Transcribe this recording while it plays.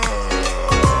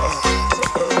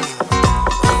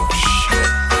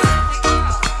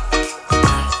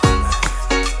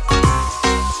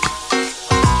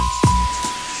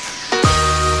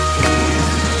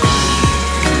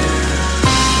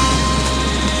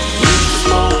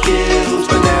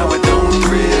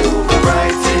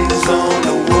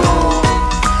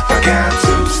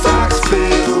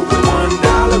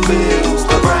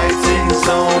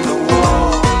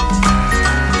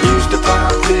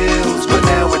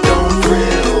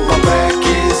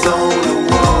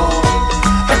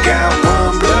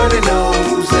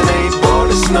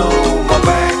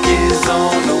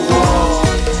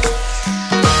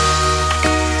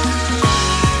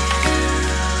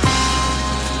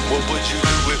What would you do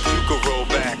if you could roll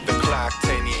back the clock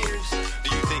 10 years?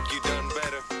 Do you think you done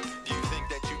better? Do you think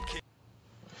that you can?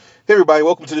 Hey everybody,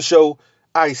 welcome to the show.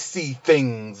 I see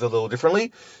things a little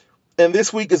differently, and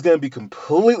this week is going to be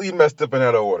completely messed up and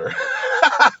out of order.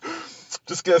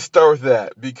 Just going to start with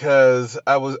that because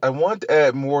I want to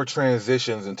add more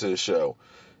transitions into the show.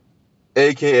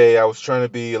 AKA, I was trying to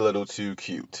be a little too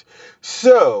cute.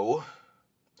 So,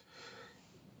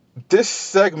 this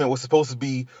segment was supposed to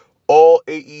be all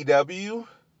AEW,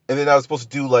 and then I was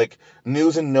supposed to do like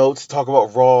news and notes, talk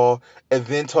about Raw, and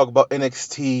then talk about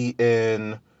NXT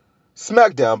and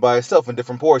SmackDown by itself in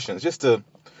different portions, just to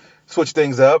switch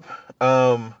things up.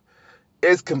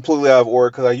 It's completely out of order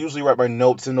because I usually write my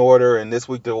notes in order, and this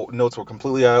week the notes were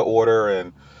completely out of order,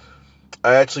 and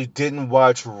I actually didn't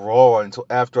watch Raw until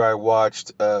after I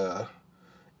watched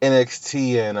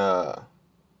NXT and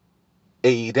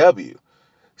AEW.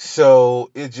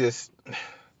 So it just,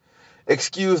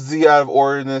 excuse the out of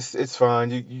orderness. It's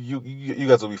fine. You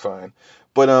guys will be fine.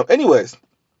 But anyways,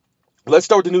 let's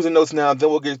start with the news and notes now. Then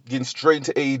we'll get straight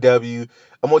into AEW.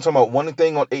 I'm going to talk about one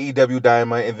thing on AEW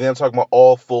Dynamite, and then I'm talking about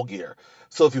all Full Gear.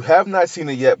 So if you have not seen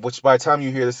it yet, which by the time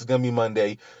you hear this is going to be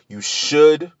Monday, you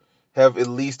should have at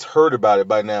least heard about it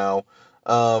by now.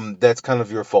 That's kind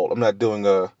of your fault. I'm not doing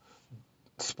a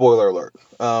spoiler alert.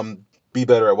 Be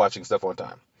better at watching stuff on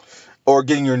time or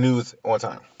getting your news on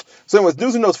time. So anyways,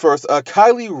 news and notes first.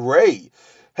 Kylie Rae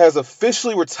has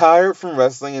officially retired from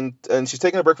wrestling, and she's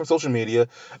taking a break from social media.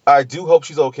 I do hope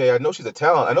she's okay. I know she's a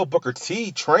talent. I know Booker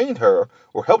T trained her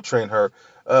or helped train her.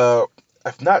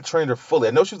 I've not trained her fully.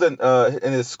 I know she was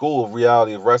in his school of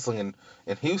reality of wrestling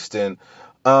in Houston.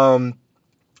 It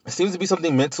seems to be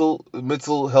something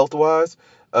mental health wise.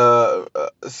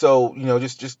 So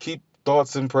just keep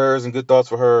thoughts and prayers and good thoughts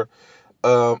for her.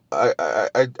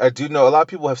 I do know a lot of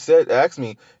people have asked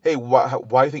me, hey, why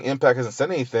do you think Impact hasn't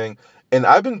said anything? And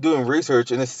I've been doing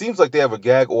research, and it seems like they have a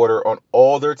gag order on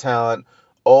all their talent,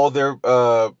 all their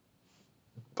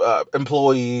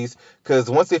employees, because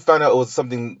once they found out it was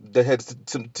something that had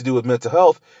to do with mental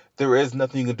health, there is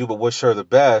nothing you can do but wish her the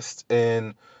best.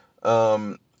 And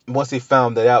once they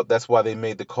found that out, that's why they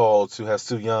made the call to have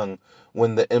Su Yung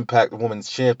win the Impact Women's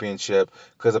Championship,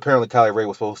 because apparently Kylie Rae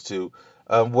was supposed to.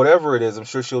 Whatever it is, I'm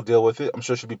sure she'll deal with it. I'm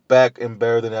sure she'll be back and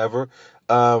better than ever.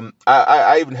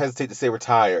 I even hesitate to say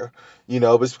retire,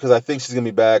 just because I think she's going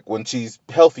to be back when she's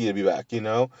healthy to be back,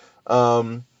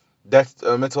 That's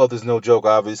mental health is no joke,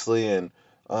 obviously, and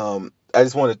I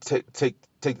just want to take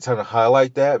the time to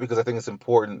highlight that because I think it's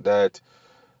important that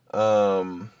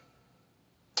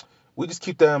we just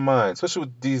keep that in mind, especially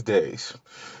with these days.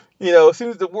 It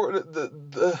seems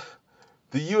the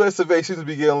U.S. of A seems to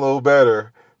be getting a little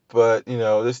better. But,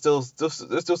 there's still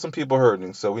some people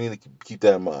hurting, so we need to keep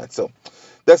that in mind. So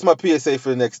that's my PSA for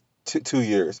the next 2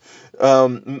 years.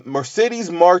 Mercedes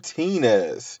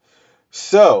Martinez.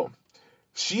 So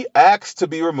she asked to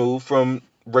be removed from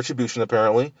Retribution,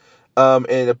 apparently.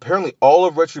 And apparently all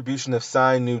of Retribution have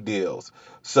signed new deals.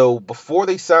 So before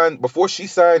she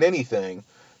signed anything,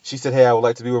 she said, hey, I would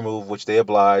like to be removed, which they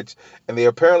obliged. And they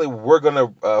apparently were going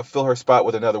to fill her spot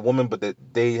with another woman, but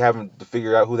they haven't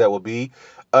figured out who that will be.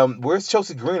 Where's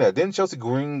Chelsea Green at? Didn't Chelsea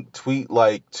Green tweet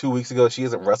like 2 weeks ago she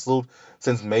hasn't wrestled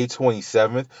since May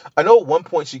 27th? I know at one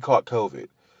point she caught COVID.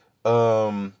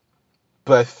 But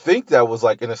I think that was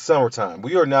like in the summertime.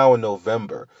 We are now in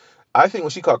November. I think when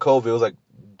she caught COVID, it was like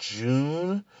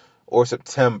June or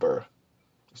September.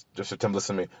 September,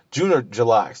 listen to me. June or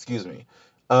July, excuse me.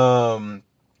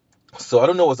 So I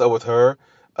don't know what's up with her.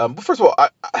 But first of all,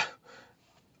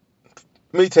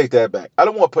 let me take that back. I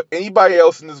don't want to put anybody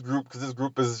else in this group because this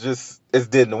group is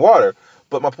dead in the water.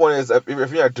 But my point is, if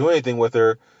you're not doing anything with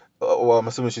her, well, I'm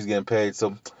assuming she's getting paid.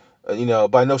 So,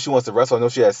 but I know she wants to wrestle. I know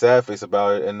she has a sad face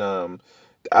about it. And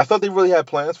I thought they really had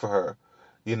plans for her,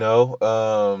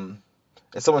 And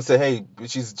someone said, hey,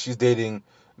 she's dating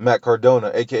Matt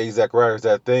Cardona, a.k.a. Zack Ryder's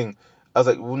that thing. I was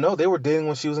like, well, no, they were dating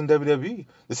when she was in WWE.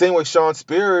 The same way Shawn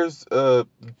Spears, Ty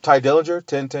Dillinger,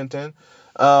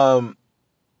 10-10-10,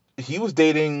 he was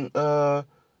dating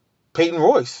Peyton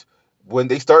Royce when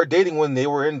they started dating when they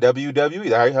were in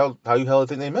WWE. How you hell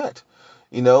think they met?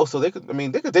 So they could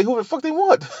date who the fuck they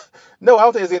want. No, I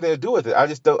don't think it has anything to do with it. I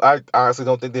honestly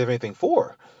don't think they have anything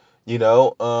for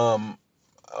her.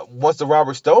 Once the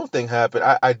Robert Stone thing happened,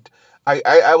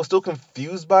 I was still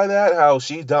confused by that, how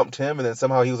she dumped him and then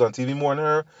somehow he was on TV more than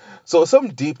her. So it's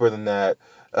something deeper than that.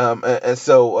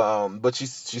 But she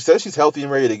says she's healthy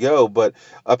and ready to go. But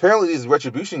apparently these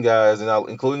Retribution guys, and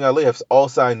including Ali, have all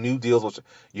signed new deals, which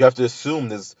you have to assume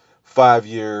there's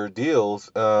 5-year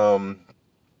deals.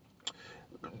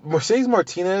 Mercedes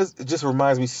Martinez just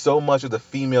reminds me so much of the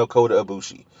female Kota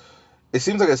Ibushi. It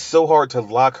seems like it's so hard to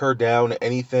lock her down to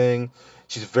anything.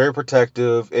 She's very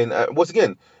protective, and once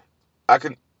again, I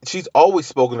can. She's always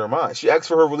spoken her mind. She asked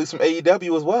for her release from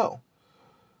AEW as well.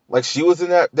 Like she was in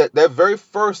that very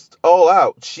first All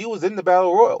Out. She was in the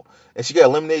Battle Royal, and she got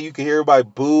eliminated. You could hear everybody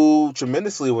boo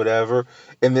tremendously, or whatever.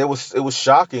 And it was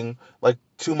shocking. Like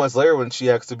 2 months later, when she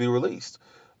asked to be released.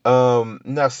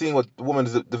 Now seeing what the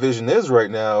women's division is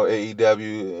right now,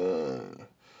 AEW,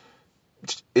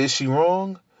 is she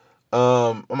wrong?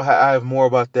 I have more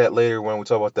about that later when we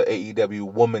talk about the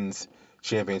AEW Women's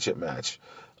Championship match.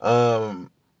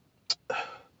 Um,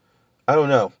 I don't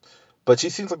know, but she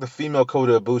seems like the female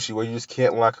Kota Ibushi, where you just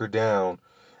can't lock her down,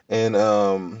 and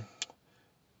I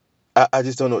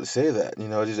just don't know what to say to that.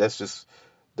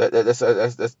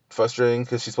 That's frustrating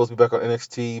because she's supposed to be back on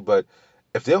NXT, but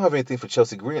if they don't have anything for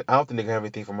Chelsea Green, I don't think they can have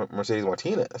anything for Mercedes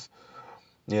Martinez.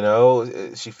 She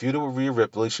feuded with Rhea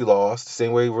Ripley. She lost the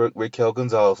same way Raquel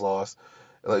Gonzalez lost.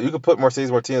 Like, you could put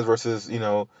Mercedes Martinez versus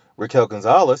Raquel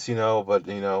Gonzalez, but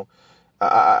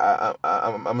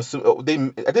I'm assuming they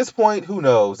at this point, who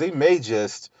knows? They may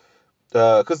just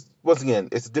because once again,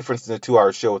 it's a difference in a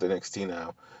 2-hour show with NXT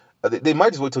now. They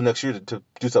might just wait till next year to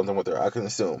do something with her. I can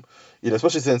assume,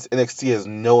 especially since NXT has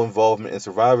no involvement in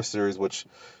Survivor Series, which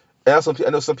and I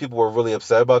know some people were really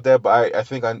upset about that, but I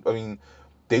think I mean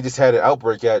they just had an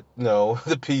outbreak at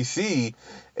the PC,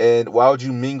 and why would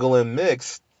you mingle and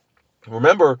mix?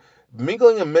 Remember,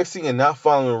 mingling and mixing and not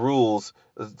following the rules,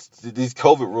 these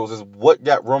COVID rules, is what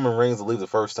got Roman Reigns to leave the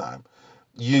first time.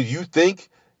 You think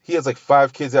he has like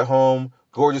 5 kids at home,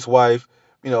 gorgeous wife,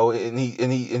 and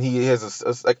he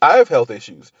has like I have health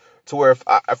issues to where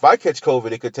if I catch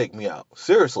COVID, it could take me out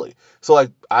seriously. So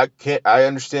like I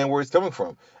understand where he's coming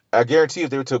from. I guarantee if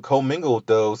they were to commingle with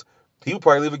those, he would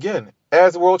probably leave again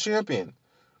as the world champion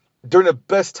during the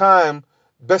best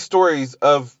stories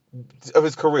of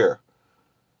his career.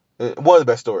 One of the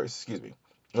best stories, excuse me.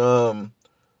 No,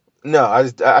 I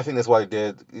think that's why he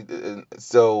did.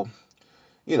 So,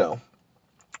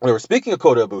 whatever. Speaking of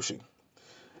Kota Ibushi,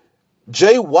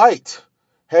 Jay White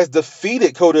has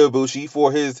defeated Kota Ibushi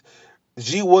for his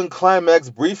G1 Climax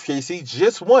briefcase. He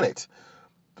just won it,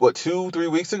 2-3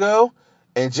 weeks ago?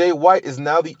 And Jay White is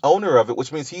now the owner of it,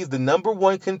 which means he's the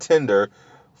 #1 contender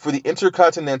for the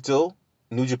Intercontinental,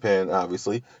 New Japan,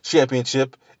 obviously,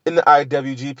 Championship in the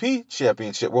IWGP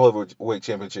Championship, World Heavyweight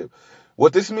Championship.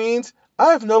 What this means,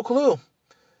 I have no clue.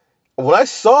 When I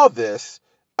saw this,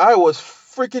 I was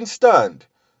freaking stunned.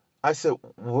 I said,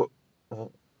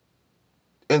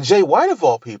 and Jay White of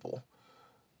all people,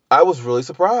 I was really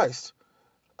surprised.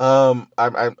 I'm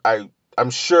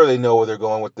sure they know where they're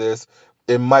going with this.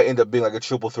 It might end up being like a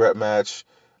triple threat match.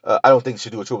 I don't think they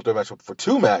should do a triple threat match for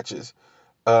 2 matches.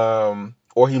 Or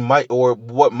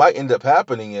what might end up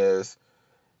happening is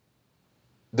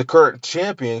the current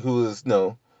champion, who is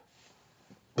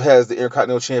has the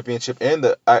Intercontinental Championship and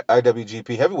the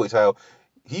IWGP Heavyweight title,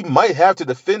 he might have to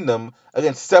defend them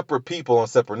against separate people on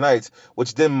separate nights,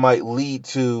 which then might lead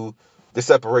to the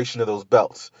separation of those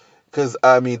belts. Because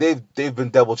I mean, they've been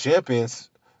double champions.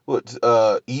 What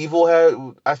Evil had,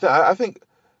 I think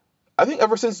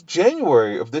ever since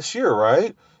January of this year,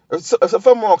 right? If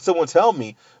I'm wrong, someone tell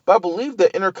me. But I believe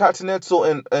the Intercontinental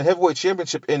and Heavyweight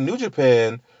Championship in New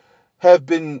Japan have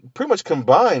been pretty much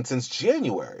combined since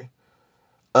January.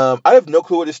 I have no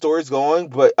clue where this story is going,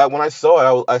 but when I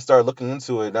saw it, I started looking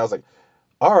into it, and I was like,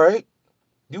 all right,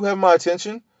 you have my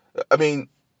attention. I mean,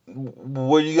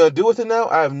 what are you going to do with it now?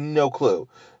 I have no clue,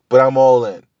 but I'm all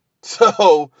in.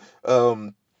 So,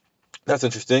 that's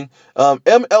interesting.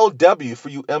 MLW, for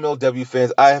you MLW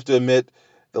fans, I have to admit,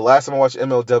 the last time I watched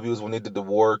MLW was when they did the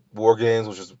War Games,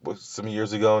 which was some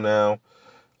years ago now.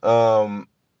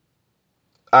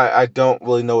 I don't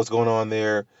really know what's going on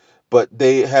there, but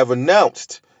they have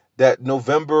announced that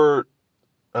November,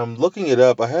 I'm looking it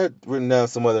up, I had written down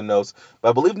some other notes, but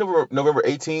I believe November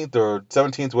 18th or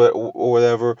 17th or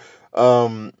whatever,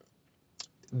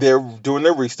 they're doing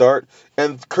their restart,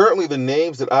 and currently the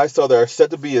names that I saw that are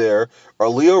set to be there are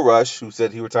Leo Rush, who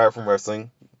said he retired from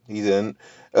wrestling, he's in,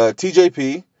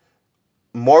 TJP,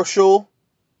 Marshall,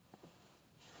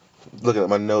 looking at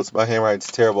my notes, my handwriting's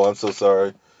terrible, I'm so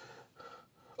sorry.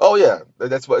 Oh yeah,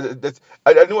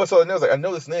 I knew I saw the name. I was like, I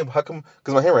know this name. How come?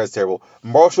 Because my handwriting is terrible.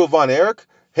 Marshall Von Erich,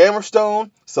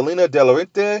 Hammerstone, Selena De La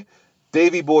Rente,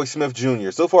 Davey Boy Smith Jr.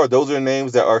 So far, those are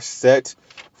names that are set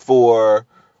for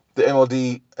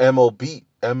the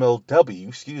MLW.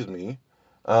 Excuse me.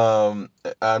 I'm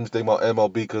just thinking about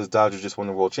MLB because Dodgers just won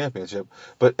the World Championship.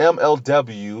 But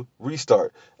MLW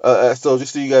restart. So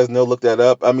just so you guys know, look that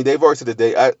up. I mean, they've already said the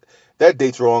date. That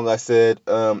date's wrong. I said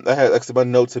I had actually my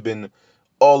notes have been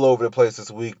all over the place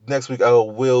this week. Next week I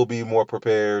will be more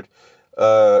prepared.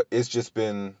 It's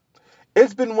been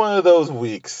one of those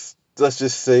weeks. Let's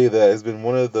just say that it's been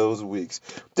one of those weeks.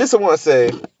 This I want to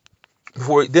say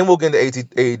before then we'll get into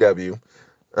AEW.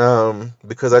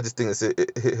 Because I just think it's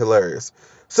hilarious.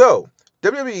 So,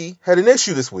 WWE had an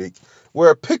issue this week where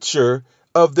a picture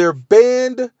of their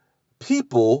banned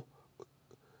people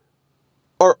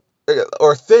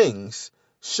or things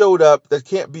showed up that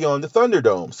can't be on the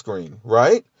Thunderdome screen,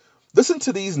 right? Listen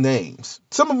to these names.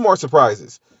 Some of them are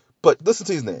surprises, but listen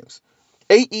to these names.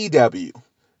 AEW,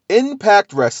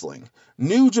 Impact Wrestling,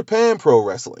 New Japan Pro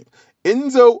Wrestling,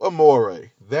 Enzo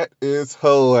Amore. That is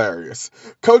hilarious.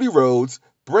 Cody Rhodes,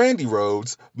 Brandy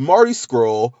Rhodes, Marty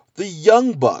Scurll, The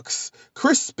Young Bucks,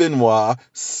 Chris Benoit,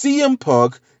 CM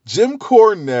Punk, Jim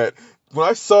Cornette. When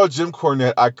I saw Jim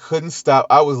Cornette, I couldn't stop.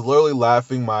 I was literally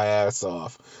laughing my ass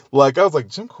off. Like, I was like,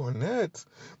 Jim Cornette?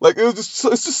 Like, it's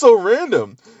just so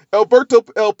random. Alberto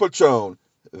El Patron.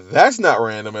 That's not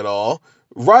random at all.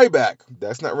 Ryback.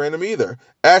 That's not random either.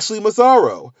 Ashley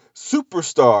Mazzaro.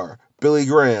 Superstar. Billy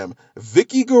Graham.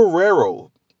 Vicky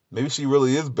Guerrero. Maybe she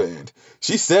really is banned.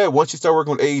 She said once she started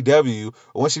working with AEW,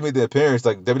 or once she made the appearance,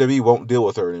 like WWE won't deal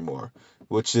with her anymore,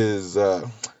 which is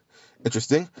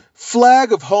interesting.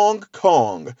 Flag of Hong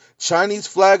Kong, Chinese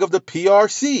flag of the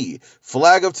PRC,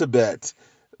 flag of Tibet.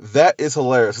 That is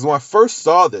hilarious. Because when I first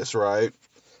saw this, right,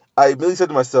 I immediately said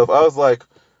to myself, I was like,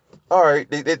 all right,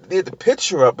 they had the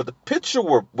picture up, but the picture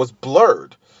was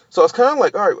blurred. So I was kind of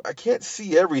like, all right, I can't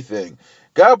see everything.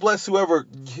 God bless whoever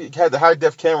had the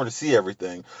high-def camera to see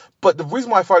everything. But the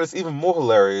reason why I find this even more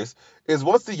hilarious is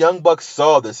once the Young Bucks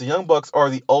saw this, the Young Bucks are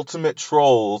the ultimate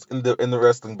trolls in the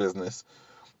wrestling business.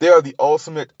 They are the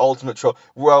ultimate troll.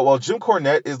 While Jim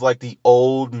Cornette is like the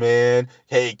old man,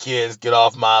 hey kids, get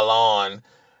off my lawn.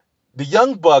 The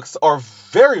Young Bucks are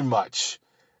very much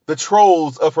the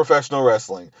trolls of professional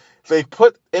wrestling. They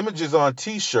put images on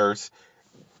T-shirts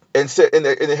and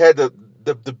it had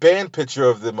the band picture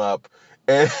of them up,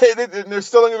 and they're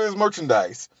selling it as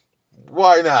merchandise.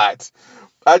 Why not?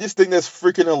 I just think that's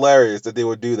freaking hilarious that they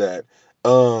would do that.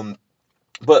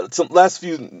 But some last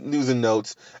few news and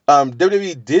notes.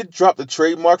 WWE did drop the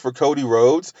trademark for Cody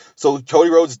Rhodes, so Cody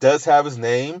Rhodes does have his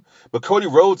name. But Cody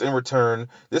Rhodes, in return,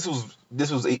 this was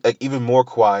like even more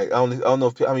quiet. I don't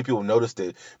know how many people noticed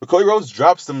it, but Cody Rhodes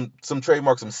dropped some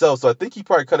trademarks himself, so I think he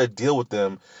probably cut a deal with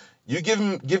them. You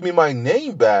give me my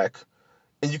name back,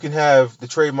 and you can have the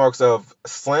trademarks of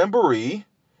Slamboree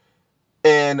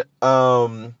and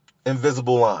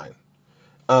Invisible Line.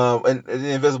 And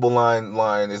the Invisible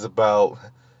line is about,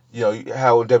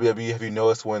 how in WWE, have you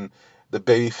noticed when the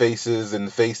baby faces and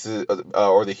the faces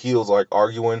or the heels are like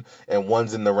arguing and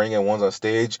one's in the ring and one's on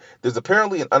stage? There's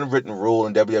apparently an unwritten rule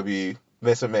in WWE,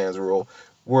 Vince McMahon's rule,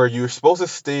 where you're supposed to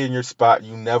stay in your spot.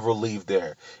 You never leave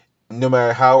there, no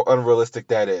matter how unrealistic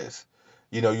that is.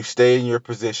 You stay in your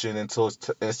position until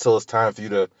it's time for you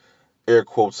to, air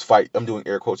quotes, fight. I'm doing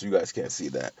air quotes. You guys can't see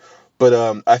that.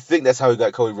 But I think that's how he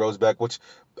got Cody Rhodes back, which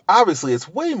obviously it's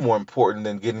way more important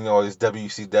than getting all this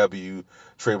WCW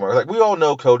trademark. Like, we all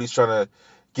know Cody's trying to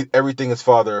get everything his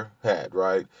father had,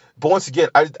 right? But once again,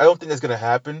 I don't think that's going to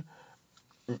happen.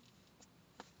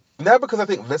 Not because I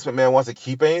think Vince McMahon wants to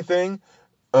keep anything.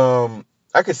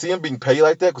 I could see him being petty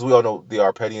like that because we all know they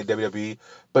are petty in WWE.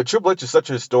 But Triple H is such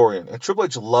a historian, and Triple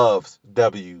H loves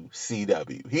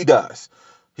WCW. He does.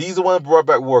 He's the one who brought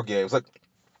back War Games. Like,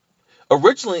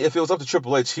 originally, if it was up to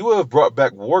Triple H, he would have brought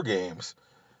back War Games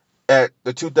at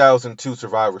the 2002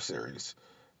 Survivor Series.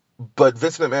 But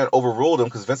Vince McMahon overruled him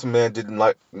because Vince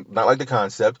McMahon not like the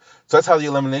concept. So that's how the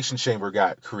Elimination Chamber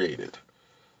got created.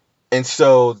 And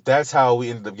so that's how we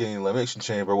ended up getting the Elimination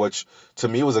Chamber, which to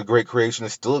me was a great creation.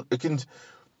 It's still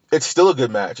a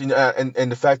good match. And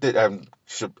the fact that I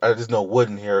just know wood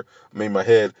in here made my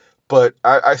head. But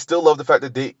I still love the fact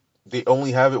that they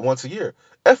only have it once a year.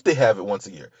 If they have it once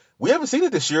a year. We haven't seen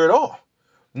it this year at all.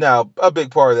 Now, a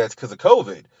big part of that's because of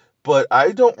COVID. But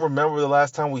I don't remember the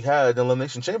last time we had an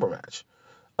Elimination Chamber match.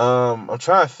 I'm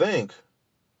trying to think.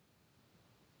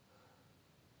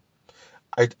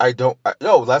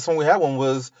 Last time we had one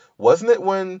wasn't it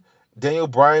when Daniel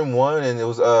Bryan won and it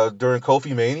was during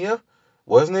Kofi Mania?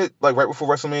 Wasn't it like right before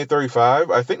WrestleMania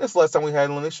 35? I think that's the last time we had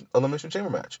an Elimination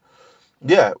Chamber match.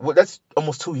 Yeah, well, that's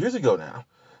almost 2 years ago now.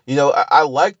 I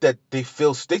like that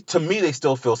to me they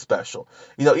still feel special.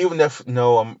 Even if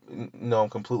I'm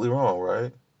completely wrong,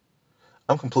 right?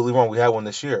 I'm completely wrong. We had one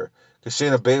this year because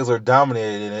Shayna Baszler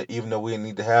dominated in it, even though we didn't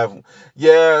need to have.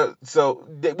 Yeah, so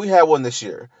we had one this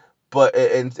year, but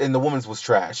and the women's was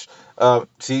trash.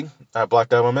 See, I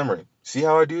blocked out my memory. See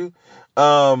how I do?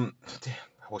 Damn,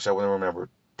 I wish I would have remembered.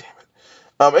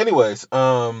 Damn it. Anyways,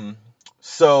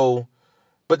 so,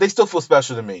 but they still feel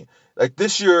special to me. Like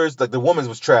this year's, like the women's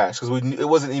was trash because it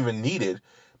wasn't even needed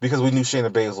because we knew Shayna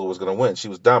Baszler was gonna win. She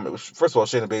was dominant. First of all,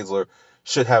 Shayna Baszler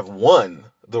should have won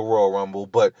the Royal Rumble,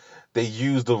 but they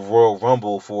used the Royal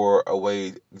Rumble for a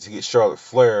way to get Charlotte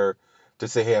Flair to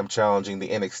say, "Hey, I'm challenging the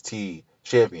NXT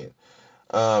champion,"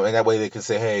 and that way they can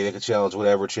say, "Hey, they can challenge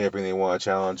whatever champion they want to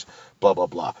challenge." Blah blah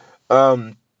blah.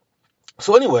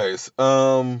 So, anyways,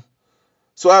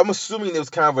 so I'm assuming it was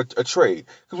kind of a trade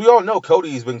because we all know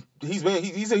Cody's been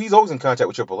he's always in contact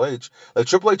with Triple H. Like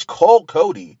Triple H called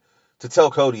Cody to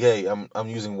tell Cody, "Hey, I'm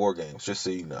using War Games, just so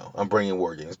you know. I'm bringing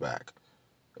War Games back,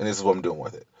 and this is what I'm doing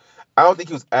with it." I don't think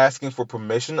he was asking for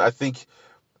permission. I think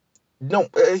no,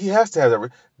 he has to have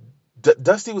that.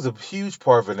 Dusty was a huge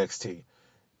part of NXT,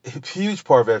 a huge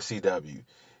part of FCW,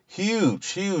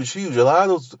 huge. A lot of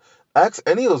those, ask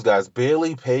any of those guys,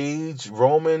 Bailey, Paige,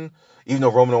 Roman. Even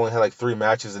though Roman only had like 3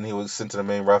 matches and he was sent to the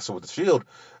main roster with the Shield,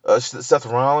 Seth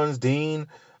Rollins, Dean,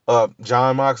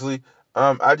 John Moxley,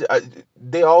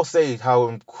 they all say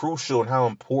how crucial and how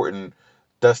important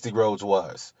Dusty Rhodes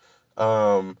was.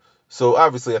 So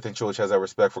obviously I think Triple H has that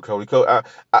respect for Cody.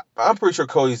 I'm pretty sure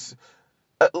Cody's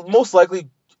most likely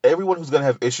everyone who's gonna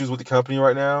have issues with the company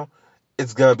right now,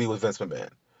 it's gonna be with Vince McMahon.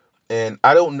 And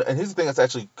I don't. And here's the thing that's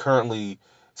actually currently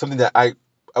something that I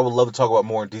would love to talk about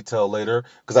more in detail later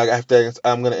because I have to.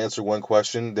 I'm going to answer one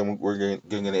question, then we're going to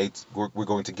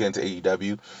get into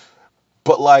AEW.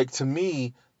 But like to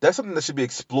me, that's something that should be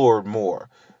explored more.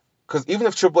 Because even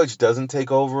if Triple H doesn't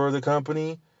take over the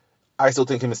company, I still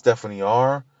think him and Stephanie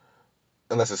are,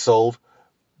 unless it's sold.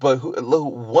 But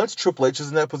once Triple H is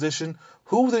in that position,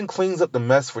 who then cleans up the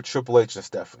mess for Triple H and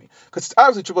Stephanie? Because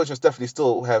obviously Triple H and Stephanie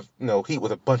still have heat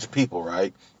with a bunch of people,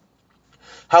 right?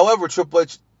 However, Triple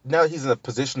H, now that he's in a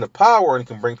position of power and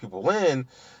can bring people in,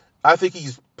 I think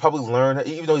he's probably learned,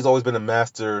 even though he's always been a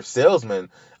master salesman,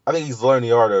 I think he's learned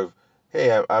the art of,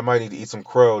 hey, I might need to eat some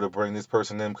crow to bring this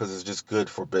person in because it's just good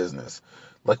for business.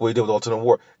 Like what he did with Ultimate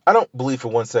Warrior. I don't believe for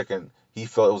 1 second he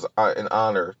felt it was an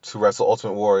honor to wrestle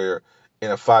Ultimate Warrior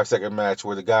in a 5-second match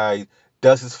where the guy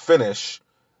does his finish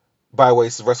by way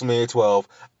of WrestleMania 12.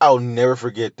 I'll never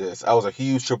forget this. I was a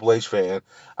huge Triple H fan.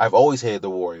 I've always hated the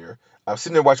Warrior. I was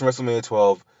sitting there watching WrestleMania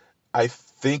 12. I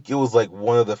think it was like it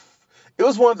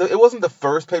wasn't the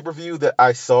first pay-per-view that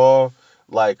I saw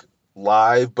like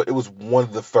live, but it was one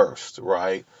of the first,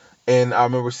 right? And I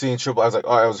remember seeing Triple H. I was like,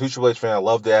 oh, I was a huge Triple H fan. I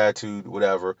love the attitude,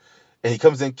 whatever. And he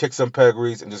comes in, kicks some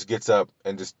pedigrees, and just gets up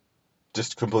and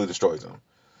just completely destroys him.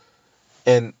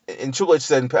 And Triple H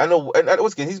said, I know, and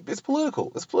once again, it's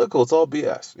political. It's political. It's all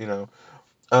BS,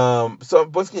 So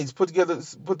once again, he's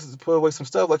put away some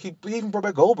stuff. Like he even brought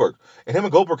back Goldberg, and him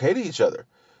and Goldberg hated each other.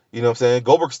 You know what I'm saying?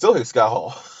 Goldberg still hates Scott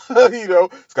Hall.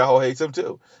 Scott Hall hates him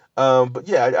too. But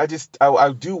yeah,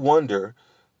 I do wonder.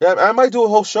 Yeah, I might do a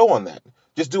whole show on that.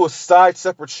 Just do a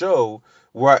separate show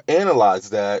where I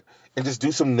analyze that and just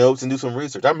do some notes and do some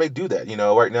research. I may do that.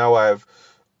 Right now I have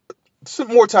some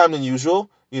more time than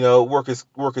usual. Work is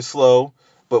slow,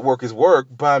 but work is work.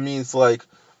 But I mean, it's like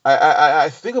I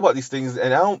think about these things,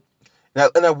 and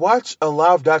I watch a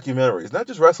lot of documentaries, not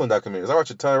just wrestling documentaries. I watch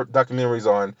a ton of documentaries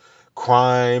on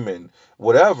crime and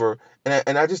whatever,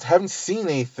 and I just haven't seen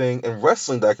anything in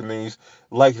wrestling documentaries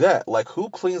like that. Like who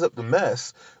cleans up the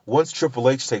mess once Triple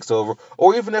H takes over,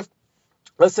 or even if,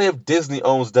 let's say, if Disney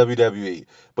owns WWE,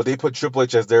 but they put Triple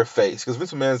H as their face, because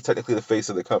Vince McMahon is technically the face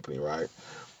of the company, right?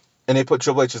 And they put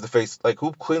Triple H as the face. Like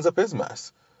who cleans up his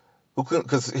mess?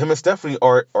 Because him and Stephanie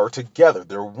are together.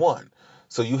 They're one.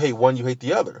 So you hate one, you hate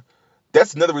the other.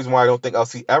 That's another reason why I don't think I'll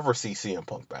ever see CM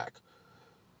Punk back.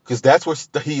 Because that's where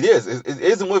the heat is. It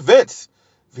isn't with Vince.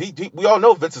 We all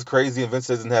know Vince is crazy, and Vince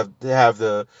doesn't have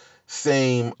the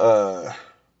same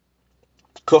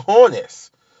cojones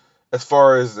as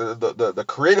far as the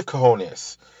creative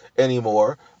cojones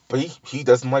anymore. But he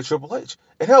doesn't like Triple H.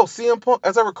 And hell, CM Punk,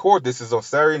 as I record this, is on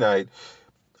Saturday night,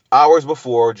 hours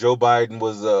before Joe Biden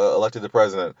was elected the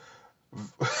president.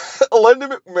 Linda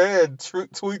McMahon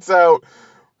tweets out,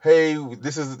 "Hey,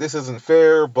 this isn't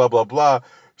fair, blah blah blah."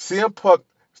 CM Punk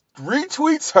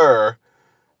retweets her.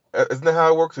 Isn't that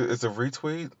how it works? It's a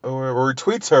retweet or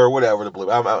retweets her, whatever.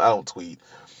 I don't tweet,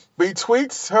 but he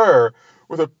tweets her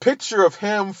with a picture of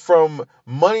him from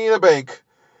Money in the Bank,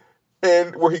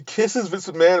 and where he kisses Vince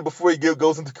McMahon before he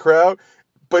goes into the crowd.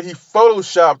 But he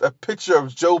photoshopped a picture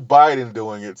of Joe Biden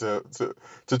doing it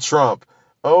to Trump.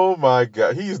 Oh my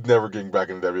God, he's never getting back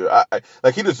in the WWE.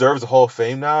 Like he deserves a Hall of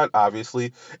Fame nod,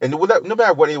 obviously. And no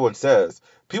matter what anyone says,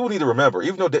 people need to remember,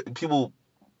 even though people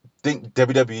think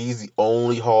WWE is the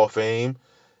only Hall of Fame,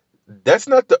 that's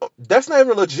not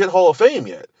even a legit Hall of Fame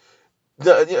yet.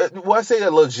 When I say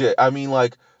that legit, I mean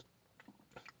like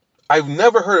I've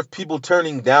never heard of people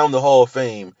turning down the Hall of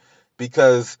Fame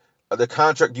because the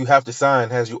contract you have to sign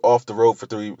has you off the road for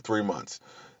three months.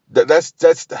 That's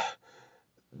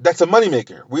a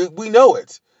moneymaker. We know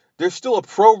it. There's still a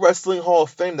Pro Wrestling Hall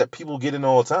of Fame that people get in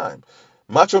all the time.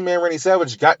 Macho Man Randy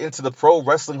Savage got into the Pro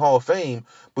Wrestling Hall of Fame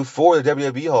before the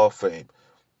WWE Hall of Fame.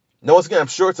 Now, once again, I'm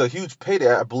sure it's a huge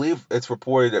payday. I believe it's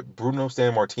reported that Bruno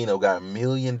Sammartino got $1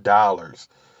 million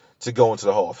to go into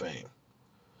the Hall of Fame.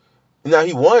 Now,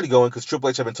 he wanted to go in because Triple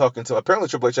H had been talking to him. Apparently,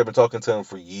 Triple H had been talking to him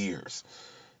for years.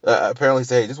 Apparently, he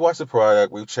said, hey, just watch the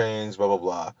product. We've changed, blah, blah,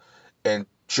 blah. And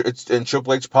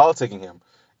Triple H politicking him.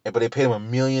 But they paid him $1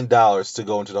 million to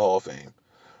go into the Hall of Fame.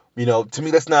 To me,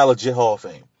 that's not a legit Hall of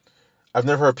Fame. I've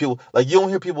never heard people, like, you don't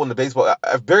hear people in the baseball.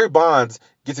 If Barry Bonds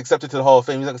gets accepted to the Hall of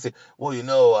Fame, he's not going to say, well,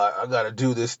 I got to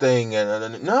do this thing.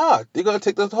 Nah, they're going to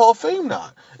take the Hall of Fame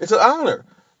nod. It's an honor.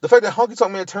 The fact that Honky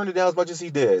Tonk Man turned it down as much as he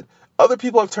did, other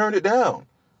people have turned it down.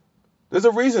 There's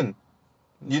a reason,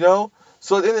 you know?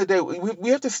 So at the end of the day,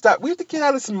 we have to stop. We have to get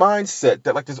out of this mindset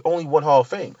that, like, there's only one Hall of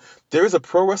Fame. There is a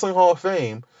Pro Wrestling Hall of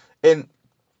Fame. And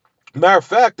matter of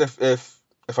fact, if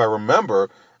I remember,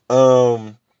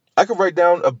 I could write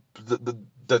down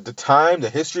the time, the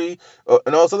history,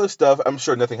 and all this other stuff. I'm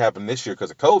sure nothing happened this year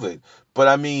because of COVID, but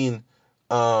I mean,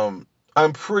 I'm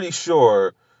pretty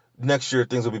sure next year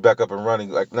things will be back up and running,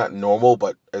 like not normal,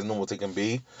 but as normal as they can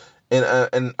be.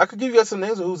 And I could give you guys some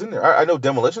names of who's in there. I know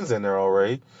Demolition's in there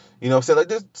already. You know what I'm saying? Like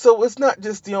this, so it's not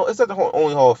just it's not the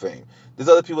only Hall of Fame. There's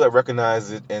other people that recognize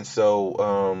it, and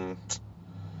so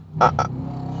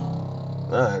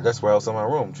that's where else in my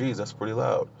room. Jeez, that's pretty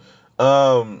loud.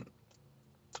 Um,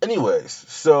 Anyways,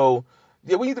 so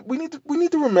yeah, we need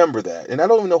to remember that. And I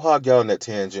don't even know how I got on that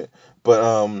tangent,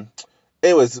 but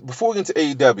anyways, before we get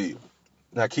into AEW,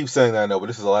 and I keep saying that I know, but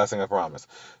this is the last thing I promise.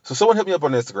 So someone hit me up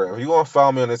on Instagram. If you want to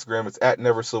follow me on Instagram, it's at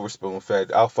Never Silver Spoon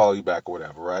Fed. I'll follow you back or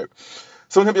whatever, right?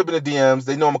 Someone hit me up in the DMs.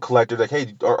 They know I'm a collector. Like,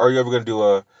 hey, are you ever going to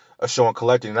do a show on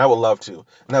collecting? And I would love to.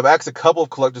 And I've asked a couple of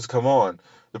collectors to come on.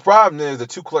 The problem is the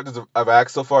two collectors I've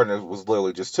asked so far, and it was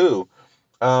literally just two,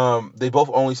 they both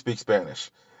only speak Spanish.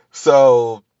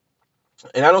 So,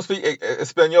 and I don't speak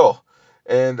Espanol.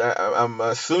 And I'm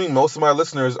assuming most of my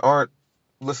listeners aren't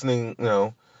listening,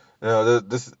 they're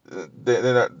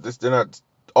not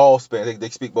all Spanish. They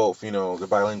speak both, they're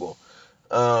bilingual.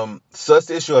 So that's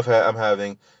the issue I'm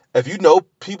having. If you know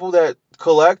people that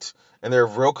collect and they're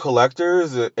real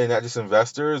collectors and not just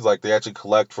investors, like they actually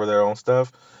collect for their own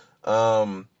stuff,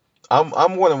 I'm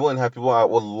more than willing to have people. I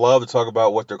would love to talk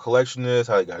about what their collection is,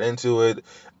 how they got into it.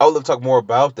 I would love to talk more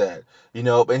about that,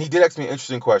 And he did ask me an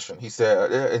interesting question. He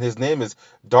said, and his name is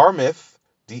Darmith,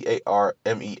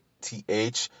 Darmeth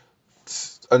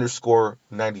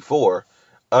 _94.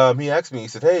 He asked me. He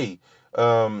said, "Hey,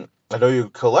 I know you're a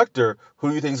collector. Who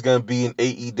do you think is going to be in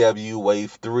AEW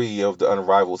Wave 3 of the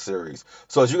Unrivaled series?"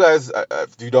 So as you guys,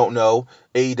 if you don't know,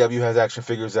 AEW has action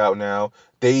figures out now.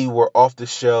 They were off the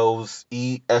shelves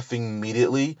effing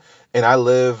immediately. And I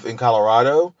live in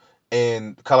Colorado.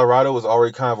 And Colorado is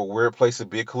already kind of a weird place to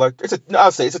be a collector.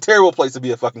 I'll say it's a terrible place to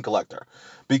be a fucking collector.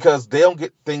 Because they don't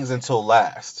get things until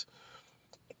last.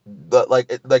 But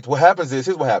like what happens is,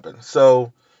 here's what happens.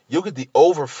 So you'll get the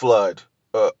overflood.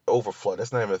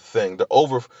 That's not even a thing.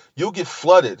 You'll get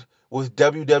flooded with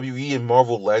WWE and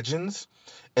Marvel Legends,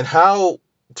 and how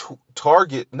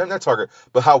Target, not Target,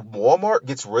 but how Walmart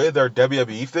gets rid of their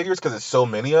WWE figures because there's so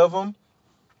many of them.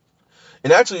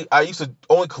 And actually, I used to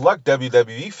only collect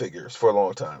WWE figures for a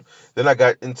long time. Then I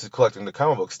got into collecting the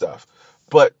comic book stuff.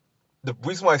 But the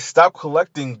reason why I stopped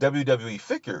collecting WWE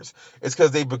figures is because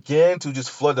they began to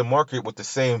just flood the market with the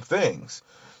same things.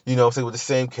 Say with the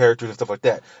same characters and stuff like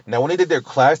that. Now, when they did their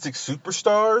classic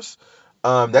superstars,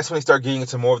 that's when they started getting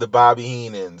into more of the Bobby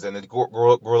Heenans and the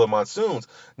Gorilla Monsoons.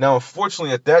 Now,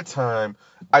 unfortunately, at that time,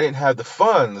 I didn't have the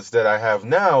funds that I have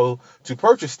now to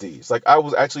purchase these. Like, I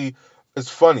was actually, it's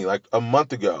funny, like a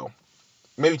month ago,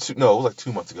 it was like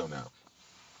 2 months ago now.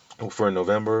 For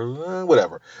November,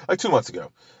 whatever. Like 2 months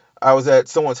ago, I was at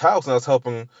someone's house and I was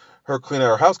helping her clean out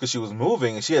her house because she was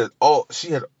moving and she had all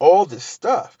this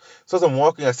stuff. So as I'm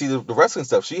walking, I see the wrestling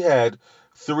stuff. She had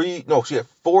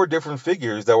 4 different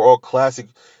figures that were all classic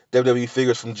WWE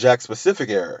figures from Jakks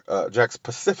Pacific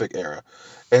era.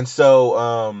 And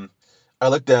so I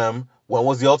looked at them. One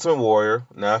was the Ultimate Warrior,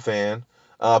 not a fan,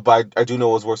 but I do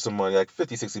know it was worth some money, like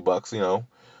 $50-$60,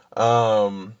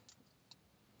 Um,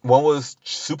 One was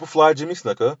Superfly Jimmy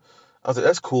Snuka. I was like,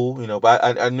 that's cool, but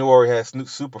I knew I already had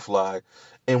Superfly.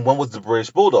 And one was the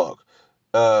British Bulldog.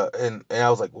 And I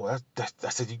was like, well, I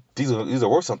said, these are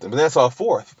worth something. But then I saw a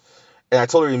fourth. And I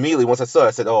told her immediately, once I saw it,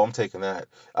 I said, oh, I'm taking that.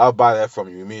 I'll buy that from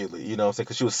you immediately. You know what I'm saying?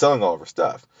 Because she was selling all of her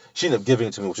stuff. She ended up giving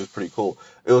it to me, which was pretty cool.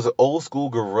 It was an old school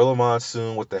Gorilla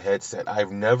Monsoon with the headset.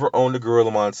 I've never owned a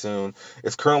Gorilla Monsoon.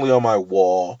 It's currently on my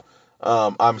wall.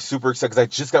 I'm super excited because I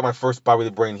just got my first Bobby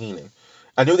the Brain Heenan.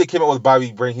 I knew they came out with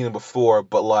Bobby Brain Heenan before,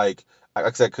 but like I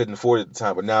said, I couldn't afford it at the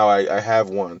time. But now I have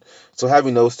one. So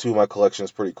having those two in my collection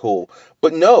is pretty cool.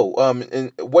 But no,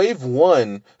 in Wave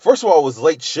 1, first of all, it was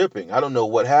late shipping. I don't know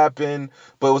what happened,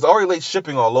 but it was already late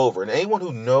shipping all over. And anyone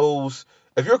who knows,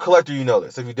 if you're a collector, you know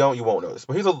this. If you don't, you won't know this.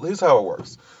 But here's how it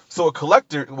works. So a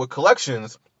collector, with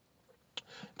collections,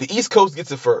 the East Coast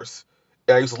gets it first.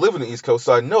 And I used to live in the East Coast,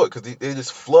 so I know it because they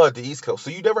just flood the East Coast.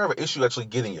 So you never have an issue actually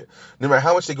getting it. No matter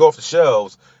how much they go off the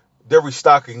shelves, they're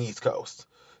restocking the East Coast.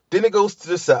 Then it goes to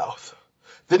the South.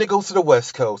 Then it goes to the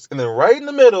West Coast. And then right in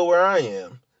the middle where I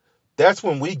am, that's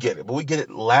when we get it. But we get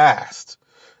it last.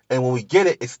 And when we get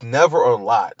it, it's never a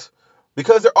lot.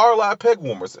 Because there are a lot of peg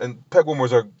warmers. And peg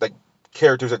warmers are like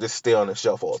characters that just stay on the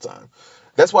shelf all the time.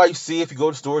 That's why you see, if you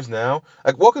go to stores now,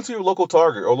 like walk into your local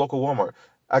Target or local Walmart,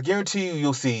 I guarantee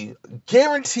you'll see a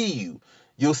WWE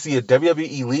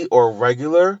Elite or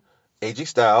regular AJ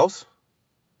Styles,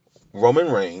 Roman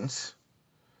Reigns,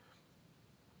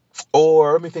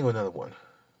 or let me think of another one.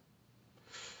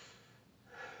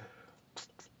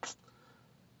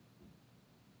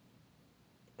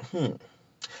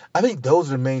 I think those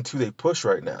are the main two they push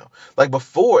right now. Like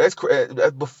before,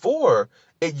 before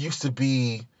it used to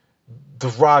be The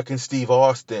Rock and Steve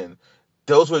Austin.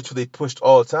 Those were the two they pushed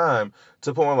all the time to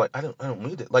the point where I'm like, I don't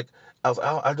need it. Like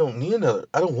I don't need another.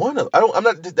 I don't want to. I'm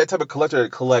not that type of collector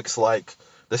that collects like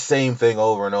the same thing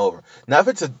over and over. Now if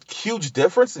it's a huge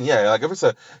difference, then yeah, like if it's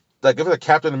a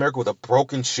Captain America with a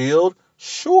broken shield,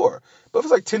 sure. But if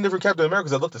it's like 10 different Captain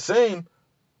Americas that look the same,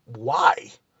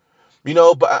 why?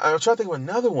 But I'm trying to think of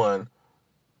another one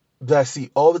that I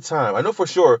see all the time. I know for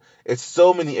sure it's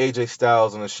so many AJ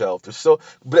Styles on the shelf.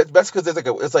 But that's because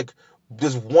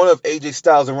there's one of AJ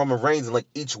Styles and Roman Reigns in like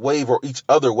each wave or each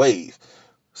other wave.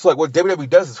 So like what WWE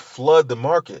does is flood the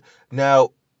market. Now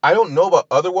I don't know about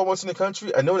other Walmarts in the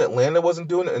country. I know in Atlanta wasn't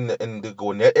doing it in the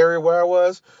Gwinnett area where I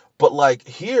was. But like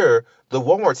here, the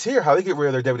Walmarts here, how they get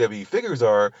rid of their WWE figures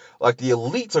are like the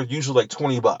elites are usually like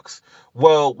 $20.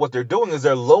 Well, what they're doing is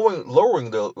they're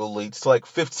lowering the elites to like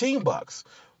 $15.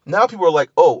 Now people are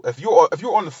like, oh, if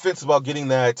you're on the fence about getting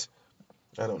that,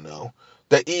 I don't know,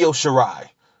 that Io Shirai,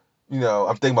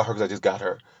 I'm thinking about her because I just got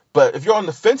her. But if you're on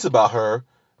the fence about her,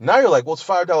 now you're like, well, it's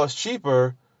 $5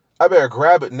 cheaper. I better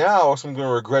grab it now, or I'm going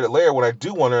to regret it later when I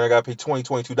do want her and I got to pay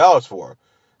 $22 for her.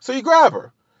 So you grab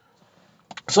her.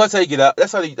 So that's how you get out.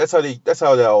 That's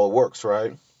how that all works,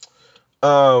 right?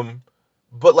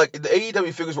 But like the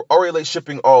AEW figures were already late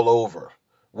shipping all over.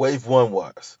 Wave 1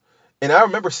 was. And I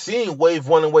remember seeing Wave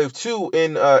 1 and Wave 2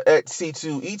 at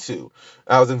C2E2.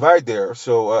 I was invited there,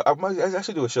 so I might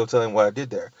actually do a show telling what I did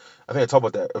there. I think I talked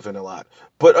about that event a lot.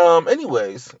 But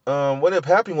anyways, what ended up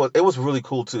happening was it was really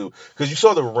cool too, because you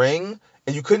saw the ring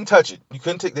and you couldn't touch it. You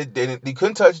couldn't take you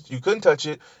couldn't touch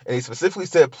it, and they specifically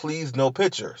said please no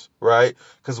pictures, right?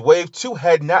 Because Wave 2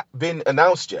 had not been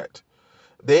announced yet.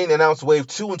 They didn't announce Wave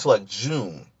 2 until like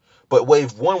June. But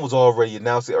Wave 1 was already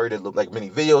announced. They already did like many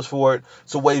videos for it.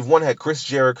 So Wave 1 had Chris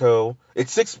Jericho.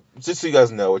 It's 6, just so you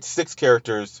guys know, it's 6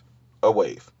 characters a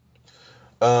wave.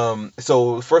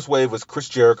 So the first wave was Chris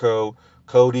Jericho,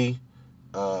 Cody,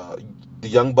 the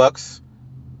Young Bucks,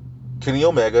 Kenny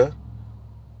Omega,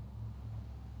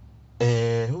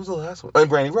 and who was the last one?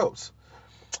 And Brandi Rhodes.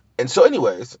 And so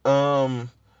anyways,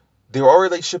 they were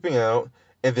already like shipping out.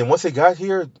 And then once they got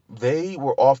here, they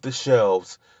were off the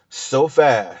shelves so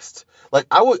fast. Like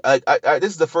this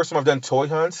is the first time I've done toy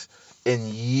hunts in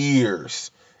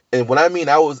years. And when I mean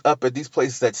I was up at these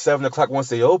places at 7 o'clock once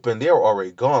they opened, they were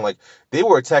already gone. Like they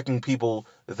were attacking people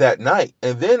that night.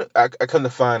 And then I come to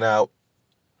find out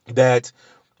that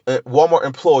Walmart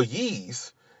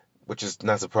employees, which is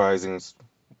not surprising, it's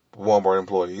Walmart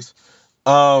employees,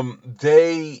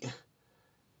 they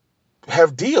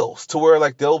have deals to where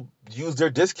like they'll use their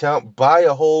discount, buy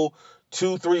a whole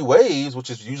 2-3 waves, which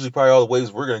is usually probably all the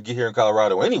waves we're gonna get here in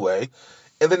Colorado anyway,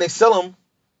 and then they sell them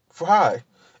for high.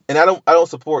 And I don't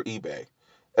support eBay.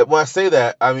 And when I say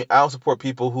that, I mean I don't support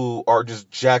people who are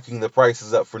just jacking the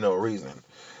prices up for no reason.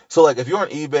 So like if you're on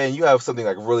eBay and you have something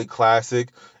like really classic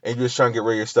and you're just trying to get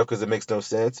rid of your stuff because it makes no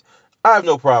sense, I have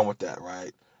no problem with that,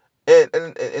 right?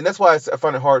 And that's why I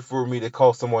find it hard for me to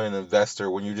call someone an investor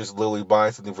when you're just literally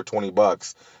buying something for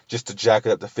 $20 just to jack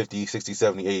it up to 50, 60,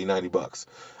 70, 80, $90.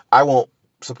 I won't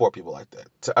support people like that.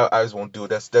 I just won't do it.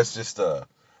 That's just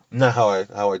not how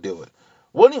I do it.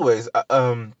 Well, anyways,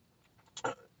 I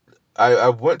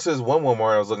went to this one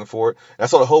Walmart I was looking for, and I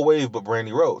saw the whole wave but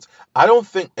Brandy Rhodes. I don't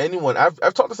think anyone.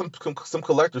 I've talked to some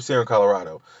collectors here in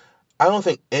Colorado. I don't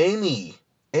think any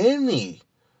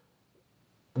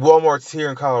Walmart's here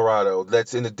in Colorado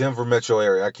that's in the Denver metro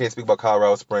area. I can't speak about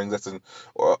Colorado Springs. That's in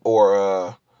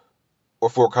or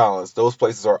Fort Collins. Those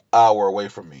places are an hour away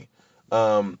from me.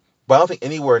 But I don't think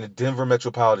anywhere in the Denver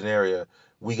metropolitan area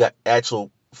we got actual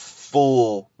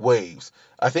full waves.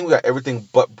 I think we got everything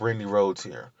but Brandy Rhodes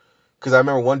here. Because I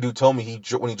remember one dude told me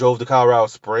when he drove to Colorado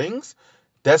Springs,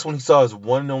 that's when he saw his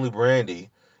one and only Brandy.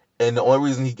 And the only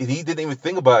reason he didn't even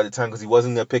think about it at the time because he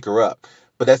wasn't going to pick her up.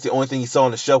 But that's the only thing he saw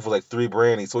on the shelf was like 3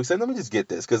 brandies. So he said, let me just get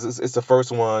this because it's the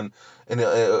first one and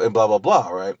blah, blah, blah,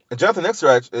 right? And Jonathan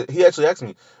Exter, he actually asked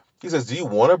me, he says, do you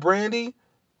want a brandy?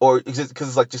 Or is it because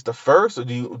it's like just the first? Or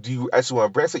do you actually want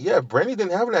a brandy? I said, yeah, Brandy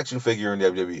didn't have an action figure in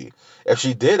WWE. If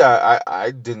she did, I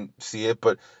didn't see it.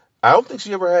 But I don't think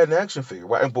she ever had an action figure.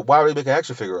 But why would they make an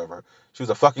action figure of her? She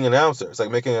was a fucking announcer. It's like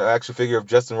making an action figure of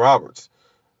Justin Roberts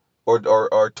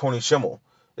or Tony Schimmel.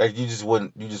 Like you just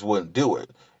wouldn't do it.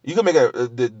 You can make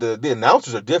the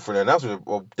announcers are different. The announcers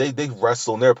they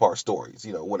wrestle in their part stories,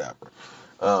 whatever.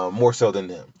 More so than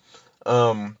them.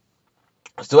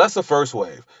 So that's the first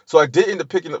wave. So I did end up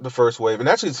picking up the first wave, and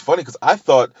actually it's funny because I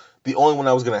thought the only one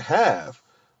I was gonna have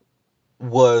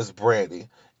was Brandy,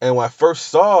 and when I first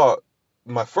saw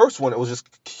my first one, it was just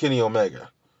Kenny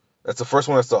Omega. That's the first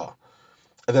one I saw,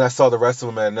 and then I saw the rest of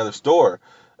them at another store.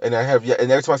 And and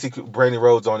every time I see Brandy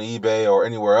Rhodes on eBay or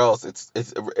anywhere else, it's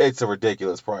a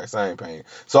ridiculous price. I ain't paying,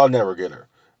 so I'll never get her.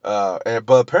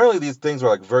 But apparently these things are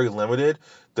like very limited.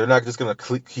 They're not just gonna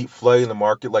keep flooding the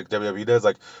market like WWE does.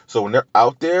 Like so when they're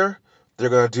out there, they're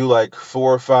gonna do like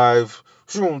 4 or 5.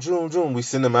 We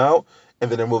send them out,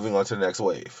 and then they're moving on to the next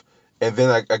wave. And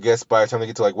then I guess by the time they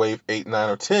get to like wave 8, 9,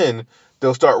 or 10,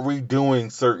 they'll start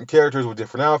redoing certain characters with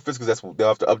different outfits because they'll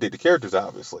have to update the characters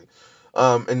obviously.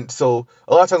 And so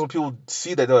a lot of times when people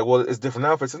see that, they're like, well, it's different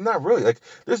outfits. It's not really. Like,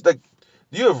 there's like,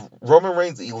 you have Roman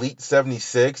Reigns Elite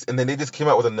 76, and then they just came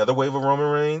out with another wave of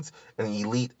Roman Reigns, and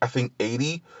Elite, I think,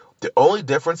 80. The only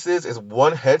difference is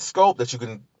one head sculpt that you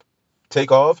can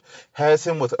take off has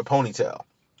him with a ponytail.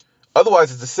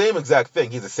 Otherwise, it's the same exact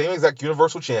thing. He's the same exact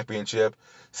Universal Championship.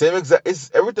 Everything's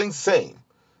the same,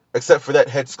 except for that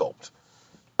head sculpt.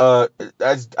 I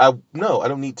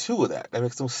don't need 2 of that. That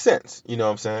makes no sense. You know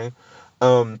what I'm saying?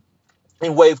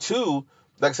 In wave 2,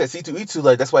 like I said, C2E2,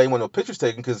 like that's why I didn't want no pictures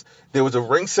taken because there was a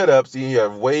ring set up. So you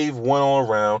have wave 1 all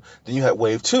around. Then you had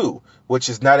wave 2, which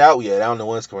is not out yet. I don't know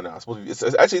when it's coming out. Actually, they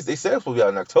said it's supposed to be out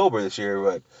in October this year,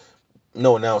 but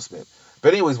no announcement.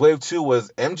 But anyways, wave 2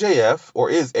 was MJF or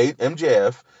is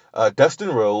MJF, Dustin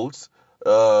Rhodes,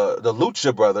 the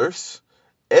Lucha Brothers,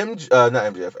 not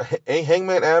MJF,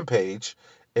 Hangman Adam Page.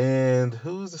 And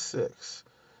who's the 6?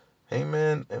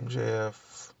 Heyman,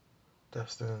 MJF,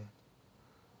 Dustin.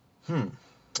 I'm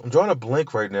drawing a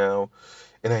blank right now,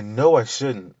 and I know I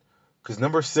shouldn't, because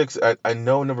number 6, I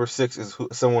know number 6 is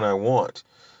someone I want.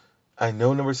 I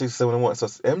know number 6 is someone I want. So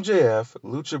it's MJF,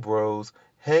 Lucha Bros,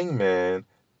 Hangman,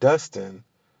 Dustin,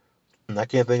 and I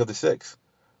can't think of the 6.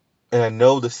 And I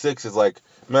know the 6 is like,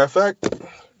 matter of fact,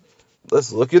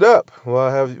 let's look it up. Well,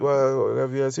 I have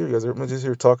you guys here. You guys are just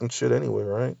here talking shit anyway,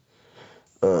 right?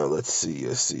 Let's see.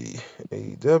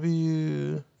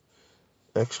 AEW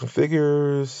action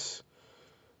figures.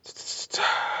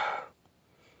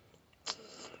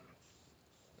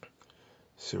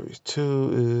 Series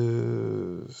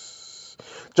 2 is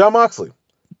Jon Moxley.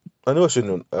 I knew I should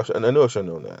have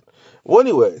known that. Well,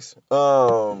 anyways,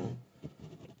 so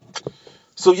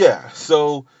yeah,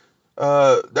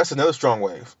 that's another strong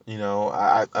wave.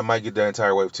 I might get that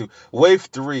entire wave too. Wave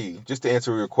 3, just to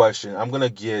answer your question, I'm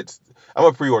gonna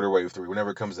pre-order wave 3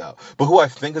 whenever it comes out. But who I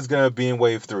think is gonna be in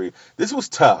wave 3, this was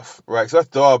tough, right? So I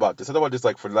thought about this.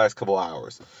 Like for the last couple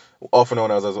hours, off and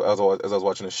on as I was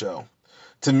watching the show.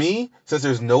 To me, since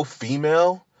there's no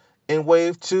female in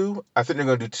wave 2, I think they're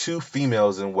gonna do 2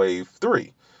 females in wave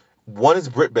 3. One is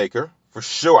Britt Baker, for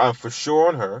sure. I'm for sure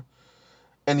on her.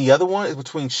 And the other one is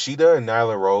between Sheeta and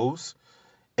Nyla Rose.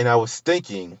 And I was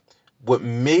thinking, what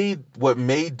may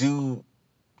do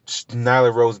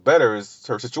Nyla Rose better is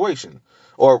her situation.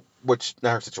 Not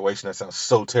her situation, that sounds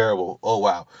so terrible. Oh,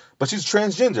 wow. But she's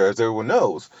transgender, as everyone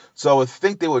knows. So I would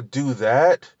think they would do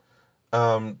that.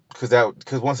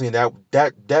 Because once again,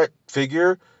 that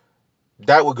figure,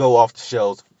 that would go off the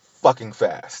shelves fucking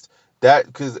fast. That,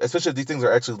 because especially if these things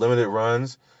are actually limited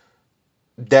runs,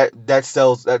 that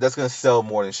sells, that's gonna sell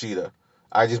more than Sheeta.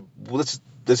 I just let's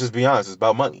just be honest. It's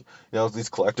about money. These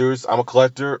collectors. I'm a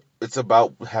collector. It's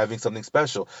about having something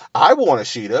special. I want a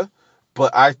Sheeta,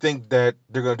 but I think that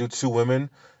they're gonna do two women.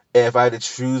 And if I had to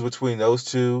choose between those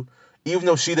two, even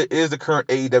though Sheeta is the current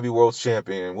AEW World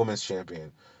Champion, Women's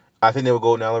Champion, I think they would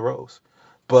go Nyla Rose.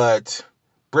 But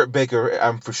Britt Baker,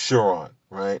 I'm for sure on,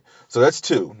 right? So that's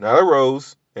two: Nyla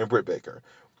Rose and Britt Baker.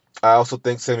 I also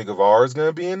think Sammy Guevara is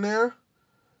gonna be in there.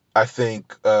 I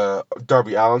think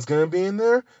Darby Allin's going to be in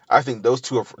there. I think those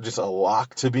two are just a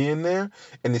lock to be in there.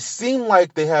 And it seemed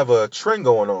like they have a trend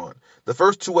going on. The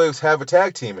first two waves have a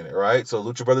tag team in it, right? So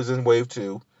Lucha Brothers in wave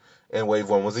 2, and wave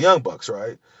 1 was the Young Bucks,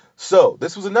 right? So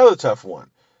this was another tough one.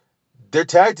 Their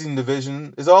tag team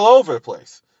division is all over the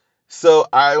place. So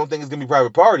I don't think it's going to be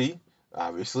Private Party.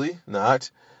 Obviously not.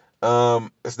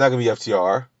 It's not going to be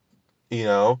FTR.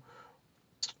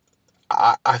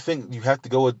 I think you have to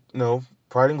go with,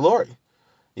 Pride and Glory.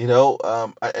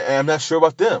 I'm not sure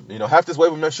about them. Half this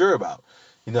wave I'm not sure about.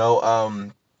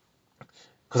 Because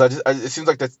it seems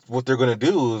like that's what they're gonna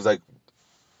do is like,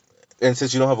 and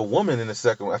since you don't have a woman in the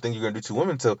second one, I think you're gonna do two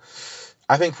women. So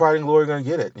I think Pride and Glory are gonna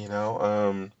get it.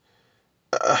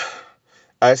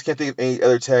 I just can't think of any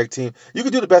other tag team. You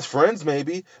could do the Best Friends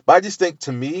maybe, but I just think,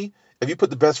 to me, if you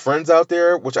put the Best Friends out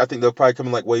there, which I think they'll probably come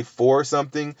in like wave 4 or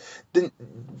something, then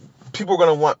people are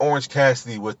gonna want Orange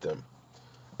Cassidy with them.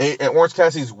 And Orange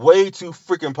Cassidy's way too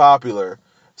freaking popular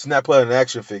to not put an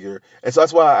action figure. And so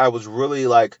that's why I was really,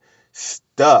 like,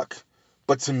 stuck.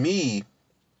 But to me,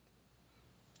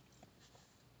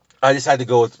 I just had to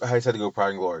go with Pride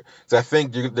and Glory. So I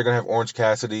think they're going to have Orange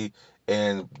Cassidy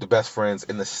and the Best Friends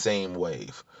in the same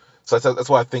wave. So that's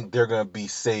why I think they're going to be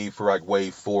saved for, like,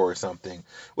 wave 4 or something,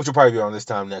 which will probably be around this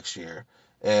time next year.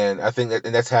 And I think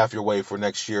that's half your wave for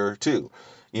next year, too.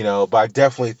 But I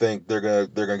definitely think they're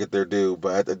gonna get their due.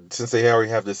 But since they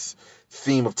already have this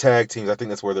theme of tag teams, I think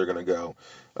that's where they're gonna go.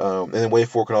 And then wave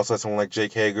 4 can also have someone like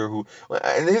Jake Hager, who.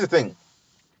 And here's the thing,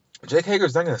 Jake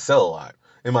Hager's not gonna sell a lot,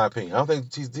 in my opinion. I don't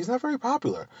think he's not very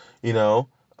popular.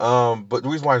 But the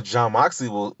reason why Jon Moxley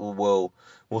will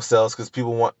sell is because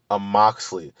people want a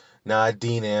Moxley, not a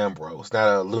Dean Ambrose,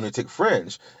 not a Lunatic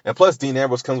Fringe. And plus, Dean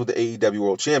Ambrose comes with the AEW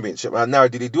World Championship. Now,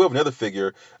 they do have another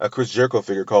figure, a Chris Jericho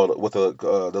figure called with the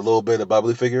little bit of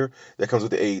bubbly figure that comes with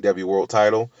the AEW World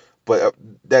title. But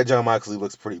that Jon Moxley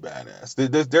looks pretty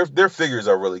badass. Their figures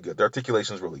are really good. Their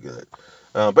articulation is really good.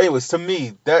 But anyways, to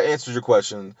me, that answers your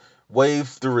question. Wave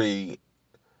 3.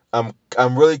 I'm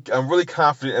really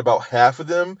confident about half of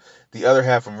them. The other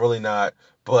half I'm really not.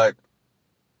 But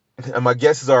my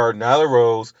guesses are Nyla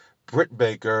Rose, Britt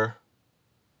Baker,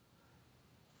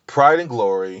 Pride and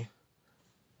Glory,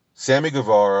 Sammy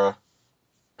Guevara,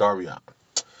 Darby Allin.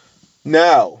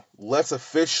 Now, let's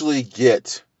officially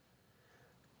get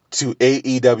to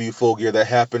AEW Full Gear. That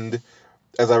happened,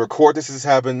 as I record this,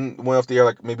 went off the air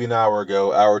like maybe an hour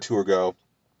or two ago.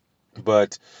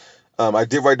 But I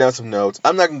did write down some notes.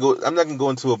 I'm not gonna go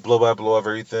into a blow by blow of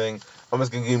everything. I'm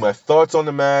just gonna give you my thoughts on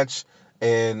the match,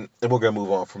 and we're gonna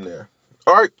move on from there.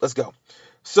 All right, let's go.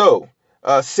 So,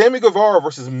 Sammy Guevara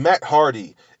versus Matt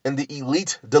Hardy in the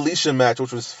Elite Deletion match,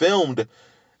 which was filmed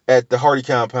at the Hardy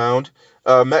compound.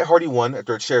 Matt Hardy won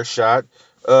after a chair shot.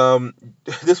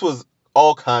 This was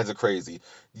all kinds of crazy.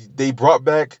 They brought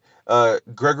back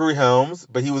Gregory Helms,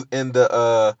 but he was in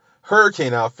the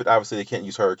Hurricane outfit. Obviously, they can't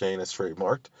use Hurricane. That's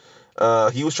trademarked.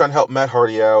 He was trying to help Matt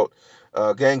Hardy out.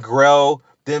 Gangrel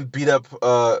then beat up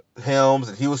Helms,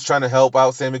 and he was trying to help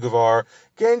out Sammy Guevara.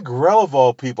 Gangrel, of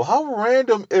all people. How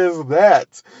random is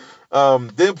that?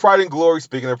 Then Pride and Glory,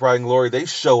 speaking of Pride and Glory, they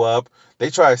show up. They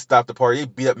try to stop the party. They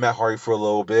beat up Matt Hardy for a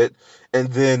little bit. And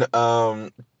then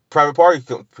Private Party,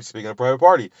 speaking of Private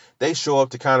Party, they show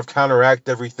up to kind of counteract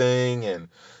everything.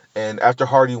 And after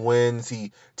Hardy wins,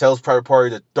 he tells Private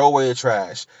Party to throw away the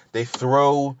trash. They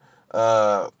throw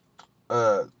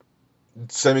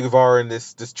Sammy Guevara in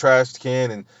this trash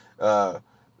can, and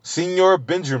Senor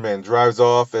Benjamin drives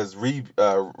off as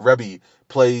Rebby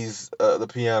plays the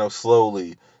piano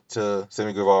slowly to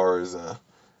Sammy Guevara's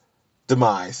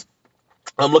demise.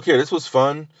 Look here, this was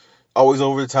fun, always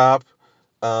over the top,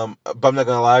 but I'm not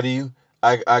gonna lie to you,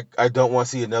 I don't want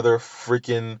to see another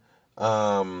freaking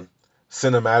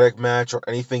cinematic match or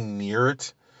anything near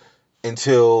it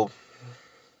until,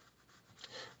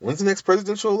 when's the next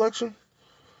presidential election?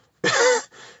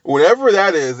 Whenever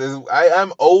that is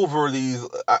I'm over these.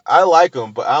 I like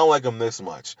them, but I don't like them this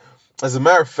much. As a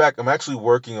matter of fact, I'm actually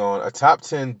working on a top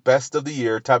 10 best of the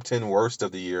year, top 10 worst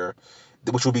of the year,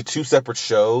 which will be two separate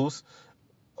shows.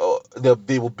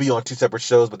 They will be on two separate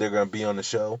shows, but they're going to be on the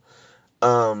show.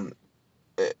 Um,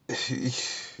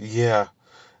 yeah,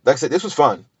 like I said, this was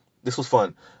fun. This was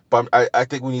fun, but I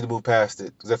think we need to move past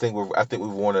it because I think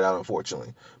we've worn it out,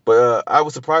 unfortunately. But I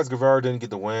was surprised Guevara didn't get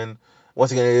the win.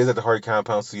 Once again, it is at the Hardy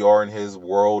compound, so you are in his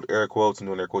world, air quotes. I'm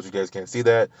doing air quotes. You guys can't see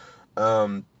that.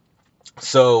 Um,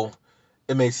 so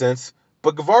it makes sense.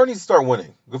 But Guevara needs to start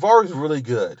winning. Guevara is really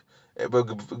good,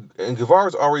 and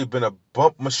Guevara's already been a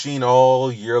bump machine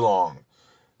all year long.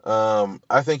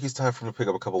 I think it's time for him to pick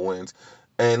up a couple wins.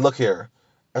 And look here,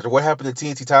 after what happened in the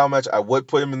TNT title match, I would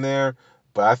put him in there,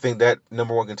 but I think that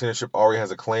number one contendership already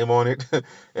has a claim on it,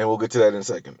 and we'll get to that in a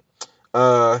second.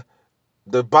 Uh,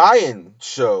 the buy-in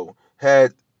show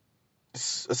had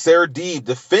Sarah Deeb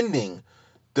defending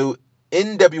the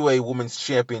NWA Women's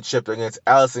Championship against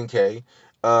Allison Kay.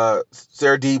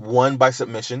 Sarah Deeb won by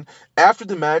submission. After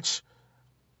the match,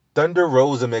 Thunder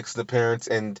Rosa makes an appearance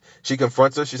and she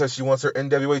confronts her. She says she wants her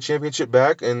NWA Championship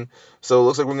back, and so it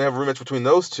looks like we're gonna have a rematch between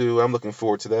those two. I'm looking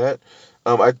forward to that.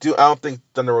 I don't think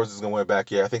Thunder Rosa is gonna win it back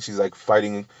yet. I think she's like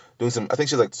fighting, doing some. I think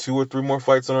she's like 2 or 3 more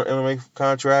fights on her MMA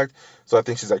contract, so I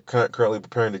think she's like currently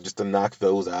preparing to knock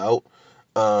those out.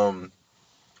 Um,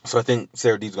 so I think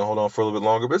Sarah Deeb's gonna hold on for a little bit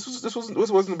longer. But this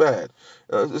wasn't bad.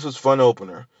 This was fun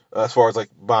opener as far as like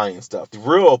buying stuff. The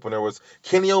real opener was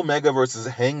Kenny Omega versus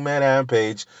Hangman Adam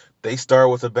Page. They start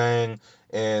with a bang,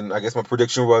 and I guess my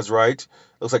prediction was right.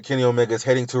 Looks like Kenny Omega is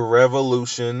heading to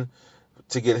Revolution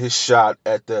to get his shot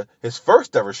at his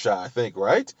first ever shot, I think,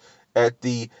 right? At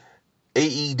the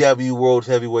AEW World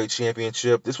Heavyweight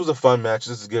Championship. This was a fun match.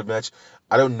 This is a good match.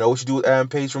 I don't know what you do with Adam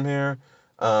Page from here.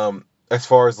 As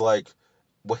far as like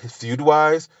what his feud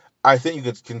wise, I think you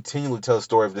can continually tell the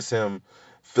story of just him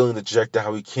feeling dejected,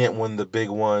 how he can't win the big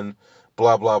one,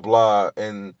 blah blah blah,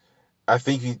 and I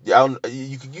think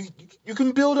you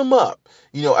can build him up.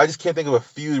 I just can't think of a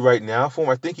feud right now for him.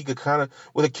 I think he could kind of,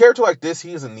 with a character like this,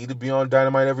 he doesn't need to be on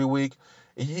Dynamite every week.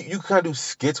 You kind of do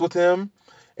skits with him,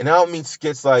 and I don't mean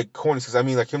skits like corny skits. I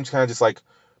mean like him kind of just like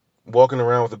walking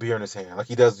around with a beer in his hand, like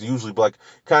he does usually, but like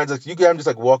kind of like you get him just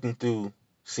like walking through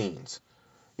scenes.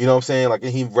 You know what I'm saying? Like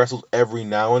he wrestles every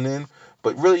now and then,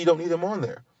 but really you don't need him on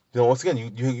there. Once again,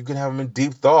 you can have him in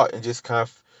deep thought and just kind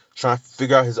of try to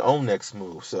figure out his own next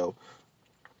move. So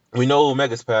we know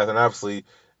Omega's path, and obviously,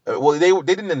 well, they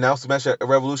didn't announce the match at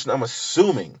Revolution. I'm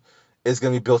assuming it's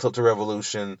gonna be built up to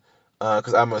Revolution,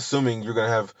 because I'm assuming you're gonna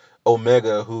have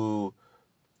Omega, who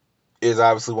is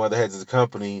obviously one of the heads of the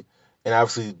company, and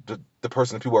obviously the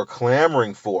person that people are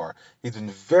clamoring for. He's been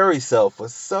very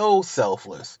selfless, so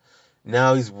selfless.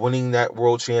 Now he's winning that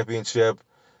world championship.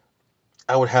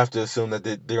 I would have to assume that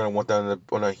they're going to want that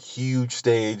on a huge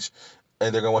stage,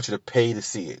 and they're going to want you to pay to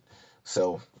see it.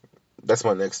 So that's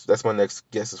my next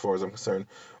guess as far as I'm concerned.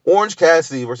 Orange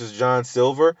Cassidy versus John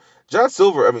Silver. John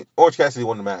Silver, I mean, Orange Cassidy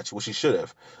won the match, which he should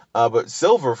have. But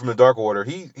Silver from the Dark Order,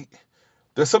 he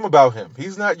there's something about him.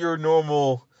 He's not your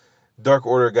normal Dark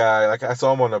Order guy. Like I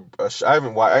saw him on I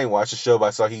didn't watch the show, but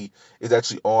I saw he is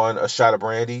actually on A Shot of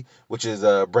Brandy, which is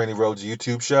Brandy Rhodes'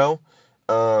 YouTube show.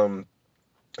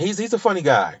 He's a funny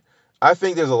guy. I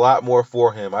think there's a lot more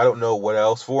for him. I don't know what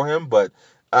else for him, but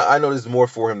I know there's more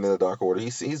for him than the Dark Order.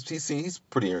 He's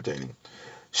pretty entertaining.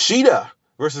 Sheeta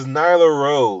versus Nyla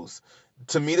Rose.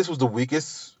 To me, this was the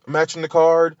weakest match in the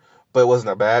card, but it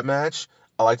wasn't a bad match.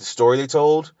 I like the story they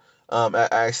told.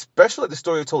 I especially like the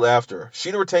story they told after.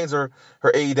 Sheeta retains her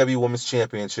AEW Women's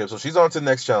Championship, so she's on to the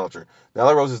next challenger.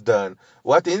 Nyla Rose is done.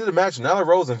 Well, at the end of the match, Nyla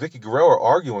Rose and Vicky Guerrero are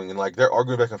arguing, and like they're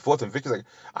arguing back and forth, and Vicky's like,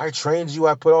 "I trained you,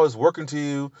 I put all this work into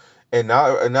you," and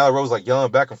Nyla Rose like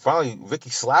yelling back, and finally Vicky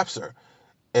slaps her,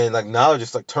 and like Nyla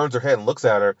just like turns her head and looks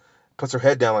at her, puts her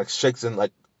head down, like shakes in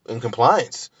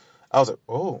compliance. I was like,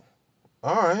 "Oh,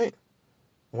 all right.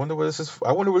 I wonder where this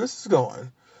is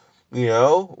going." And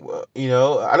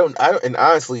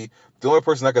honestly, the only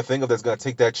person I could think of that's gonna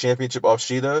take that championship off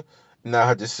Sheeta, and I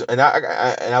would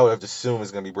have to assume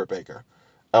it's gonna be Britt Baker.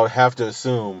 I would have to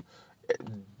assume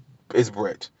it's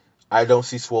Britt. I don't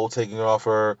see Swole taking it off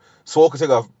her. Swole could take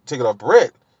it off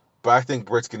Britt, but I think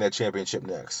Britt's getting that championship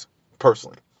next,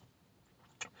 personally.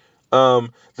 The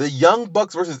Young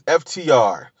Bucks versus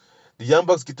FTR. The Young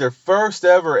Bucks get their first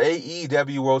ever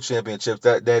AEW World Championship.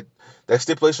 That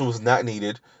stipulation was not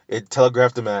needed. It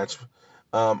telegraphed the match.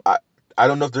 I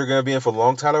don't know if they're going to be in for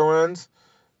long title runs,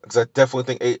 because I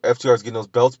definitely think FTR is getting those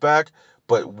belts back.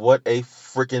 But what a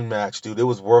freaking match, dude. It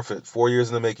was worth it. 4 years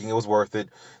in the making, it was worth it.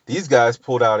 These guys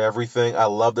pulled out everything. I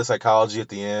love the psychology at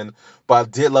the end. But I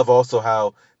did love also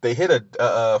how they hit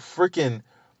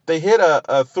they hit a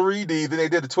 3D, then they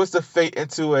did a twist of fate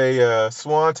into a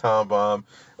swanton bomb,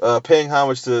 paying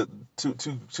homage to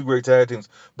two great tag teams.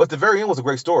 But the very end was a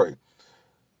great story.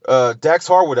 Dax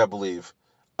Harwood, I believe.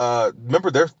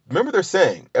 Remember they're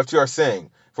saying, FTR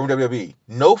saying from WWE,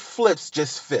 no flips,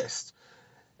 just fists.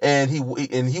 And he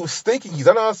was thinking, he's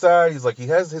on the outside, he's like, he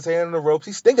has his hand on the ropes,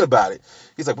 he's thinking about it.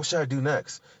 He's like, what should I do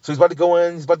next? So he's about to go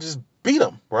in, he's about to just beat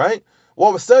him, right? Well,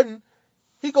 all of a sudden,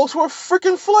 he goes for a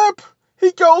freaking flip.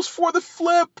 He goes for the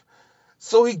flip.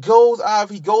 So he goes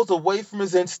away from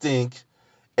his instinct,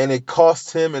 and it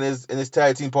costs him and his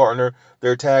tag team partner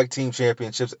their tag team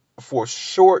championships for a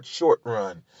short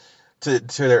run to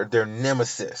their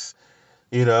nemesis.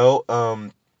 You know,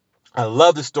 I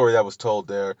love the story that was told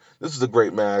there. This was a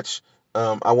great match.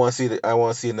 I want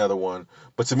to see another one.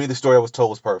 But to me, the story that was told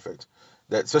was perfect.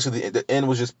 That especially the end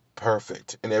was just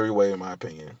perfect in every way, in my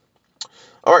opinion.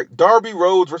 All right, Darby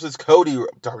Rhodes versus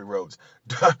Darby Rhodes.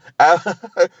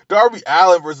 Darby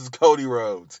Allin versus Cody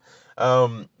Rhodes.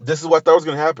 This is what I thought was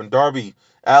going to happen. Darby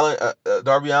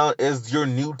Allin is your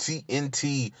new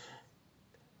TNT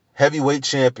heavyweight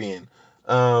champion.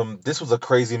 This was a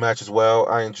crazy match as well.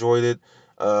 I enjoyed it.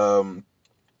 I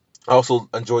also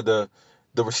enjoyed the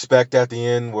respect at the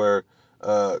end where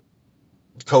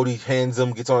Cody gets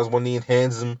on his one knee and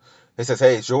hands him. He says,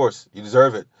 "Hey, it's yours. You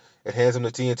deserve it." It hands him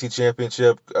the TNT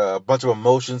Championship. A bunch of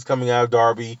emotions coming out of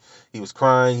Darby. He was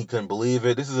crying. He couldn't believe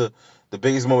it. This is the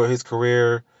biggest moment of his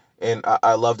career, and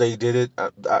I love that he did it.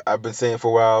 I've been saying for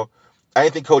a while, I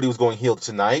didn't think Cody was going heel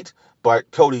tonight,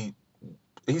 but Cody,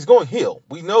 he's going heel.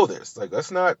 We know this. Like, let's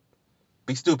not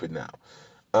be stupid now.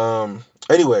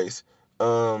 Anyways,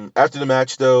 after the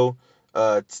match, though,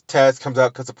 Taz comes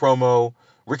out, cuts a promo.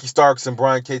 Ricky Starks and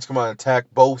Brian Cage come out and attack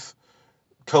both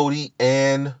Cody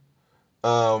and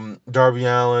Darby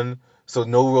Allin. So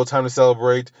no real time to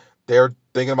celebrate. They're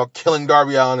thinking about killing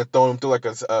Darby Allin and throwing him through like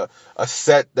a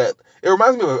set that it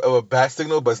reminds me of a bat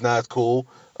signal, but it's not as cool.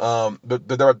 But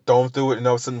they're throwing through it, and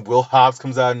all of a sudden Will Hobbs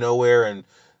comes out of nowhere and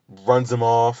runs him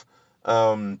off.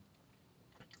 Neither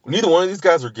one of these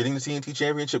guys are getting the TNT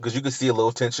Championship because you could see a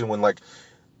little tension when like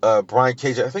Brian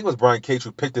Cage, I think it was Brian Cage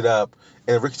who picked it up,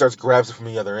 and Ricky Starks grabs it from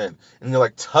the other end, and they're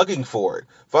like tugging for it.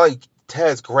 Finally,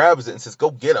 Taz grabs it and says,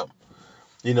 "Go get him."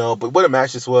 You know, but what a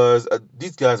match this was.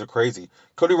 These guys are crazy.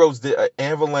 Cody Rhodes did an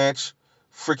avalanche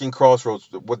freaking crossroads.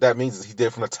 What that means is he did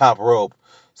it from the top rope.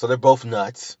 So they're both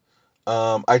nuts.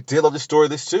 I did love the story of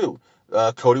this too.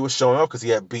 Cody was showing off because he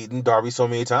had beaten Darby so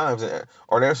many times, and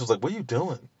Arn Anderson was like, "What are you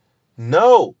doing?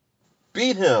 No,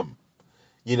 beat him."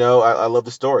 You know, I love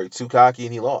the story. Too cocky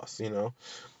and he lost, you know.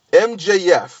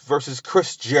 MJF versus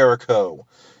Chris Jericho.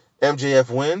 MJF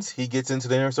wins. He gets into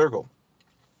the inner circle.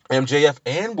 MJF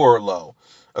and Wardlow,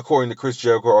 according to Chris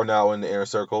Jericho, are now in the inner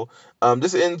circle.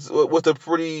 This ends with a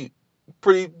pretty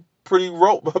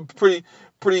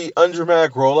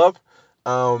undramatic roll up.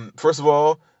 First of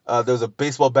all, there's a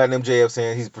baseball bat in MJF's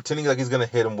hand. He's pretending like he's gonna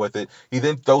hit him with it. He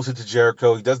then throws it to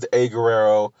Jericho. He does the A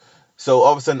Guerrero. So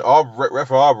all of a sudden,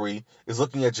 Ref Aubrey is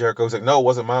looking at Jericho. He's like, "No, it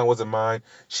wasn't mine. It wasn't mine."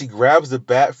 She grabs the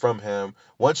bat from him.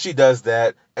 Once she does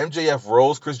that, MJF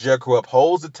rolls Chris Jericho up,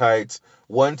 holds the tights.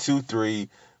 1, 2, 3.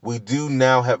 We do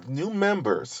now have new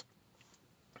members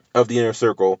of the inner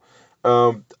circle.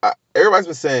 Everybody's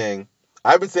been saying,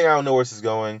 I've been saying I don't know where this is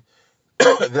going.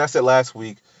 Then I said last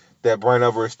week that Brian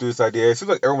Alvarez threw this idea. It seems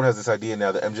like everyone has this idea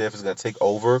now that MJF is going to take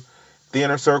over the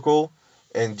inner circle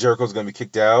and Jericho's going to be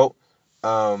kicked out.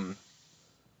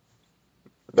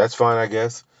 That's fine, I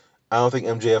guess. I don't think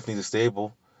MJF needs a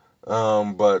stable,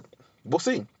 but we'll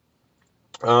see.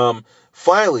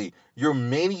 Finally, your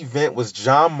main event was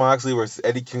Jon Moxley versus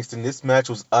Eddie Kingston. This match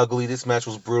was ugly. This match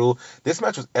was brutal. This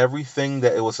match was everything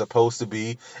that it was supposed to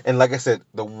be. And like I said,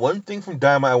 the one thing from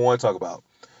Dynamite I want to talk about,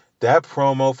 that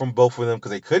promo from both of them,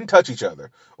 because they couldn't touch each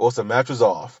other, or else the match was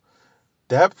off.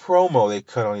 That promo they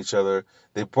cut on each other,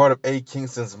 they brought up Eddie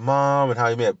Kingston's mom and how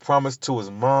he made a promise to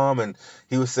his mom, and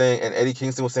he was saying, and Eddie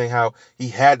Kingston was saying how he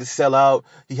had to sell out,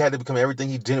 he had to become everything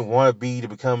he didn't want to be to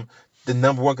become the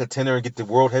number one contender and get the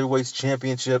World Heavyweight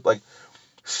Championship. Like,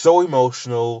 so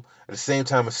emotional, at the same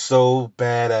time it's so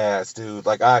badass, dude.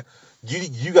 Like,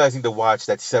 you guys need to watch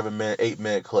that 7-minute,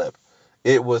 8-minute clip.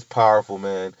 It was powerful,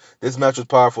 man. This match was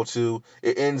powerful too.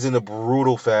 It ends in a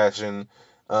brutal fashion.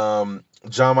 Jon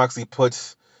Moxley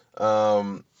puts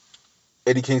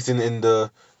Eddie Kingston in the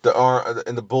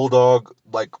bulldog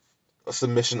like a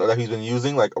submission that he's been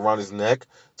using like around his neck.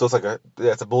 So it's like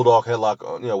it's a bulldog headlock,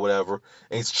 whatever.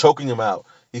 And he's choking him out.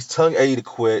 He's telling Eddie to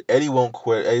quit. Eddie won't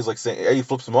quit. Eddie's like saying Eddie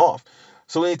flips him off.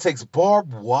 So then he takes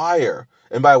barbed wire.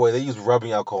 And by the way, they use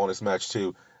rubbing alcohol in this match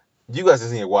too. You guys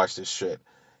just need to watch this shit.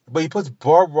 But he puts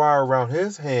barbed wire around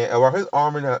his hand, around his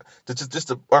arm,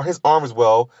 or his arm as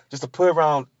well, just to put it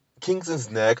around Kingston's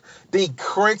neck. Then he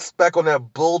cranks back on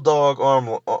that bulldog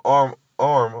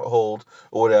arm hold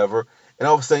or whatever. And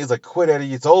all of a sudden he's like, "Quit,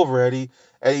 Eddie. It's over, Eddie."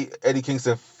 Eddie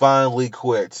Kingston finally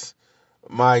quits.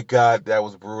 My God, that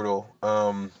was brutal.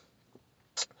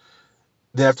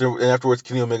 Then afterwards,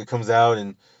 Kenny Omega comes out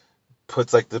and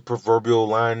puts like the proverbial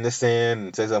line in the sand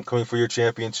and says, "I'm coming for your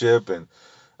championship," and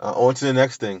on to the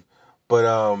next thing. But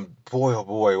boy, oh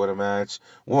boy, what a match!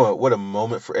 What a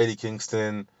moment for Eddie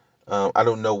Kingston. I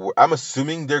don't know. I'm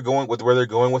assuming they're going with where they're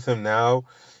going with him now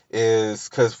is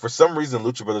because for some reason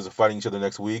Lucha Brothers are fighting each other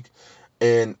next week,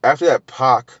 and after that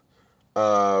Pac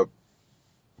uh,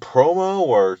 promo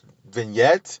or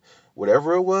vignette,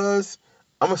 whatever it was,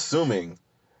 I'm assuming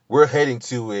we're heading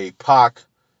to a Pac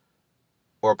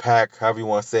or Pac, however you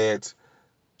want to say it,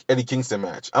 Eddie Kingston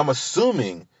match. I'm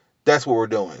assuming that's what we're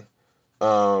doing.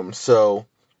 So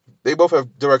they both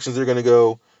have directions they're gonna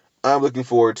go. I'm looking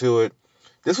forward to it.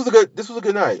 This was a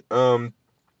good night.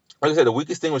 Like I said, the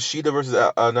weakest thing was Shida versus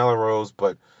Nyla Rose,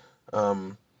 but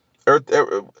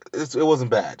it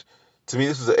wasn't bad. To me,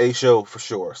 this was an A show for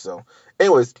sure. So,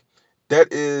 anyways,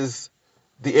 that is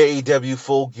the AEW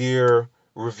Full Gear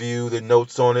review, the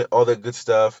notes on it, all that good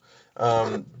stuff.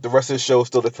 The rest of the show is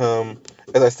still to come.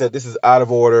 As I said, this is out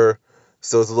of order,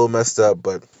 so it's a little messed up,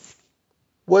 but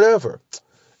whatever.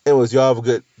 Anyways, y'all have a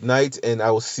good night, and I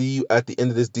will see you at the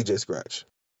end of this DJ Scratch.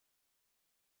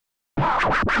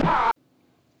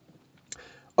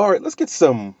 All right, let's get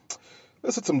some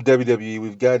WWE.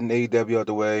 We've gotten AEW out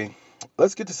the way.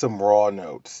 Let's get to some Raw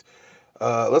notes.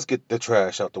 Let's get the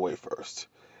trash out the way first.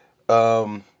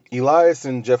 Elias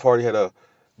and Jeff Hardy had a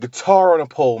guitar on a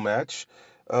pole match.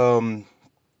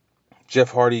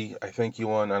 Jeff Hardy, I think he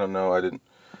won. I don't know.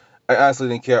 I honestly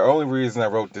didn't care. The only reason I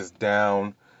wrote this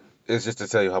down is just to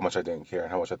tell you how much I didn't care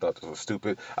and how much I thought this was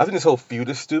stupid. I think this whole feud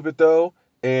is stupid, though.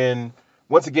 And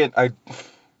once again,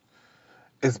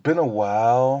 it's been a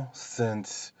while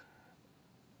since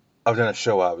I've done a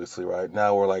show, obviously, right?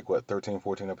 Now we're like, 13,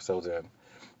 14 episodes in.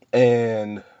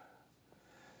 And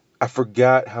I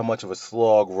forgot how much of a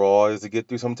slog Raw is to get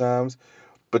through sometimes.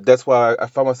 But that's why I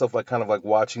found myself kind of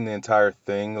watching the entire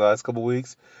thing the last couple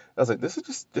weeks. I was like, this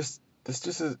just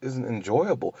isn't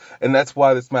enjoyable. And that's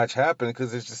why this match happened,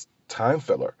 because it's just time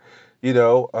filler. The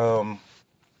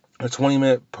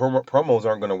 20-minute promos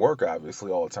aren't going to work,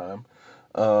 obviously, all the time.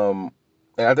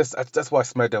 And that's why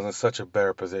SmackDown's in such a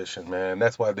better position, man.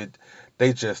 That's why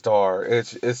they just are.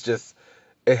 It's just,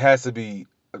 it has to be.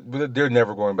 They're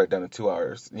never going back down to 2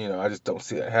 hours. I just don't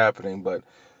see that happening. But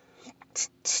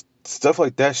stuff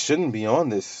like that shouldn't be on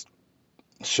this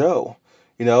show.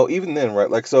 Even then,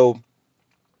 right? So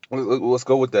let's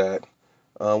go with that.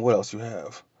 What else you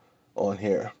have on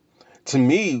here? To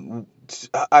me,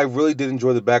 I really did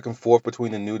enjoy the back and forth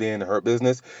between the New Day and the Hurt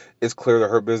Business. It's clear the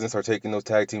Hurt Business are taking those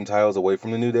tag team titles away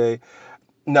from the New Day.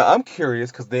 Now, I'm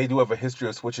curious because they do have a history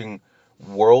of switching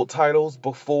world titles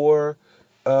before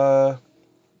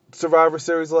Survivor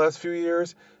Series the last few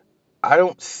years. I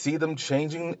don't see them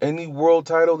changing any world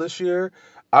title this year.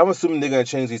 I'm assuming they're going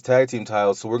to change these tag team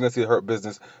titles, so we're going to see the Hurt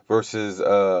Business versus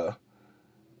the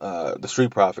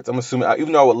Street Profits. I'm assuming,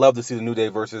 even though I would love to see the New Day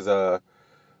versus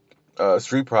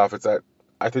Street Profits, I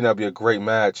think that'd be a great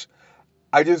match.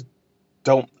 I just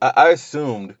don't. I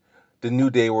assumed the New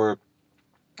Day were,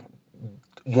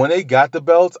 when they got the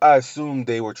belts, I assumed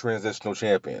they were transitional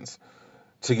champions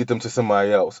to get them to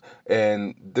somebody else.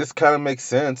 And this kind of makes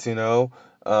sense,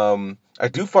 I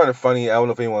do find it funny. I don't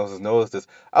know if anyone else has noticed this.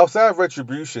 Outside of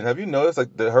Retribution, have you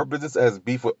noticed the Hurt Business has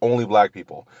beef with only black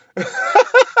people?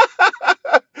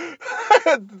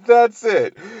 That's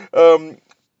it.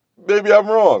 Maybe I'm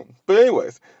wrong, but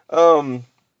anyways, the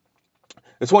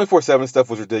 24/7 stuff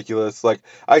was ridiculous.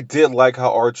 I did like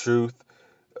how R-Truth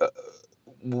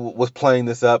was playing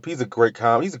this up. He's a great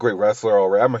he's a great wrestler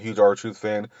already. I'm a huge R-Truth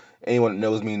fan. Anyone that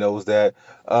knows me knows that.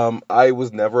 I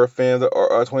was never a fan of the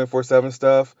 24/7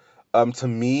 stuff. To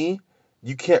me,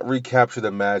 you can't recapture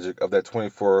the magic of that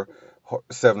 24/7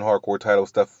 hardcore title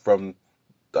stuff from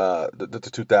the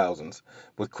 2000s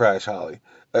with Crash Holly.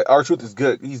 R-Truth is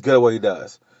good. He's good at what he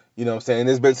does. You know what I'm saying?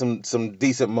 There's been some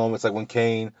decent moments, like when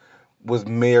Kane was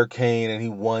Mayor Kane and he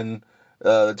won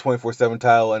the 24/7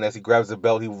 title, and as he grabs the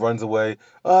belt, he runs away.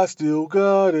 I still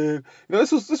got it.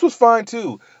 This was fine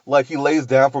too. He lays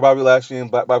down for Bobby Lashley,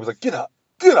 and Bobby's like, get up.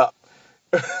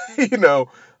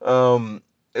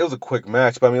 It was a quick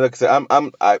match, but I mean, like I said,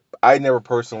 I never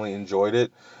personally enjoyed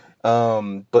it.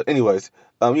 But anyways,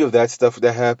 you have that stuff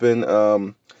that happened.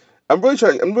 Matter of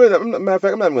fact,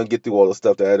 I'm not even gonna get through all the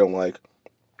stuff that I don't like.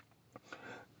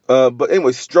 But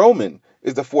anyway, Strowman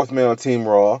is the fourth man on Team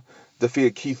Raw.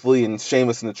 Defeated Keith Lee and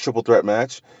Sheamus in the triple threat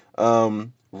match.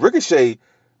 Ricochet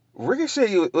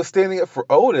was standing up for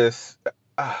Otis.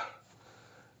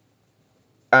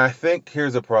 I think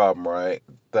here's a problem, right,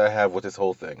 that I have with this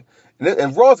whole thing.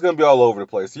 And Raw's going to be all over the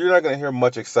place. You're not going to hear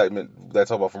much excitement that I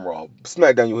talk about from Raw.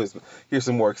 SmackDown, you'll hear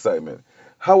some more excitement.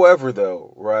 However,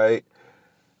 though, right,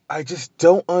 I just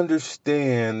don't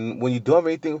understand when you don't have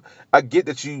anything. I get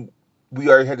that we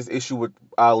already had this issue with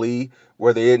Ali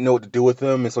where they didn't know what to do with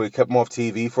him, and so they kept him off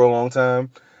TV for a long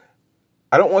time.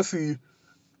 I don't want to see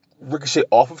Ricochet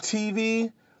off of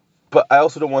TV, but I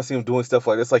also don't want to see him doing stuff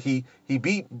like this. Like he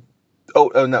beat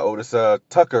not Otis,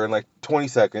 Tucker in like 20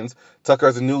 seconds. Tucker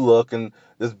has a new look and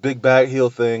this big bad heel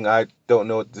thing. I don't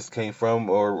know what this came from,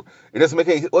 or it doesn't make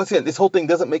any. Once again, this whole thing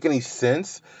doesn't make any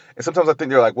sense. And sometimes I think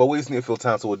they're like, well, we just need to fill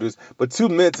time, so we'll do this. But 2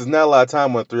 minutes is not a lot of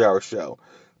time on a 3-hour show.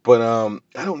 But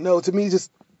I don't know. To me,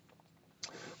 just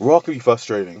Raw can be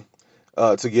frustrating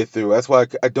to get through. That's why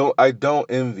I don't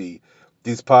envy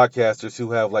these podcasters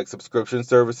who have like subscription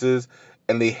services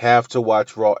and they have to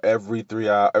watch Raw every 3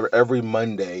 hour or every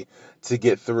Monday to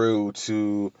get through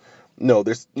to. No,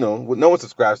 there's no one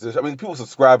subscribes to this. I mean, people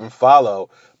subscribe and follow,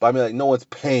 but I mean, like, no one's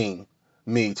paying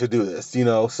me to do this,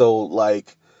 So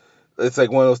like, it's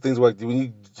like one of those things where, like, when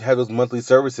you have those monthly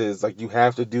services, like, you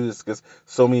have to do this because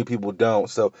so many people don't.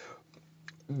 So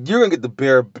you're gonna get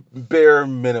the bare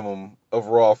minimum of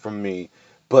Raw from me.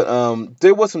 But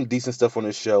there was some decent stuff on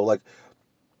this show. Like,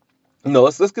 no,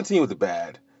 let's continue with the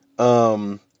bad.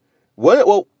 Well,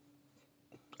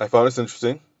 I found this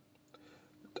interesting.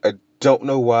 I don't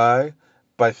know why,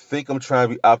 but I think I'm trying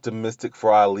to be optimistic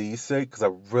for Ali's sake because I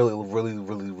really, really,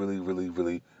 really, really, really,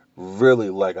 really, really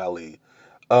like Ali.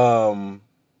 Um,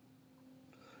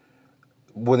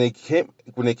 when they came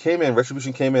in,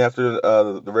 Retribution came in after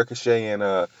the Ricochet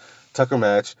and Tucker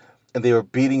match, and they were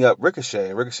beating up Ricochet.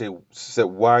 And Ricochet said,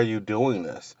 "Why are you doing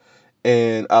this?"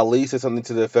 And Ali said something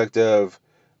to the effect of,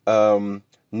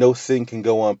 "No sin can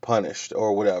go unpunished,"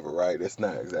 or whatever. Right? It's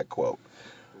not an exact quote.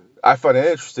 I find it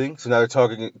interesting. So now they're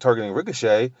targeting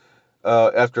Ricochet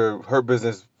after Hurt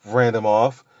Business ran them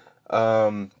off.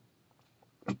 Um,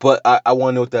 but I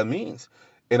want to know what that means.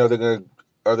 And are they gonna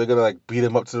like beat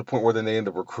him up to the point where then they end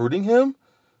up recruiting him?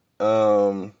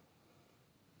 Um,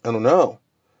 I don't know.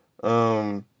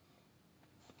 Um,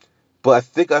 but I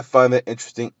think I find that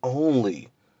interesting only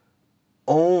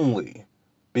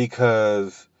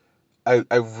because I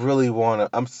really wanna.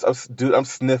 Dude, I'm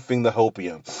sniffing the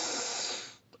hopium.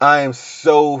 I am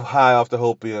so high off the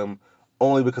hopium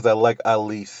only because I like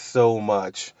Ali so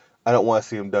much. I don't want to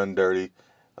see him done dirty,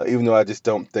 even though I just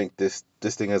don't think this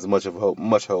thing has much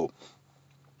hope.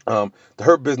 The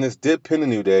Hurt Business did pin the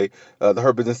New Day. The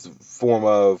Hurt Business form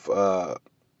of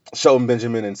Shelton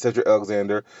Benjamin and Cedric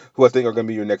Alexander, who I think are going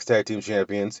to be your next tag team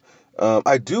champions.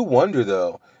 I do wonder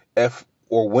though if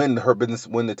or when the Hurt Business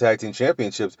win the tag team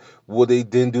championships, will they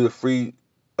then do the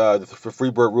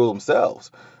Freebird rule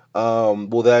themselves?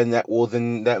 Will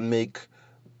then that make?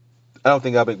 I don't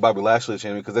think I'll make Bobby Lashley a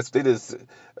champion because they did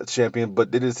a champion, but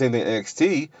they did the same thing in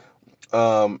NXT.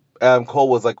 Adam Cole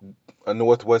was like a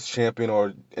Northwest champion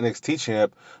or NXT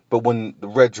champ, but when the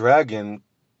Red Dragon,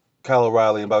 Kyle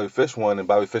O'Reilly and Bobby Fish won, and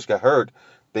Bobby Fish got hurt,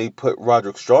 they put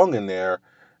Roderick Strong in there.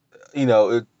 I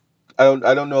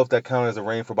don't know if that counted as a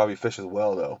reign for Bobby Fish as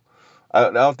well though. I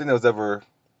don't think that was ever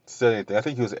said anything. I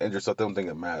think he was injured, so I don't think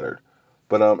it mattered.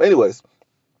 But anyways,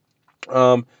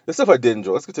 the stuff I did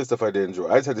enjoy. Let's get to the stuff I did enjoy.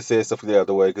 I just had to say this stuff to get out of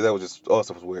the way because that was just all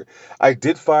stuff was weird. I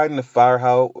did find the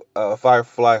Firefly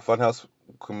Funhouse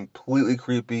completely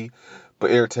creepy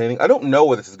but entertaining. I don't know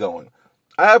where this is going.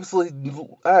 I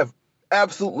have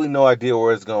absolutely no idea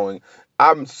where it's going.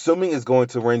 I'm assuming it's going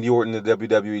to Randy Orton the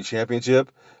WWE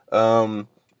Championship.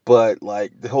 But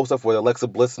like the whole stuff with Alexa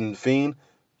Bliss and Fiend,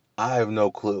 I have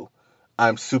no clue.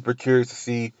 I'm super curious to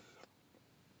see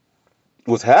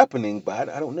what's happening, but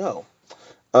I don't know.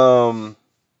 Um,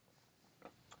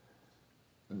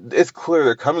 it's clear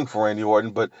they're coming for Randy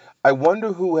Orton, but I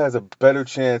wonder who has a better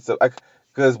chance of.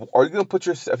 Because are you gonna put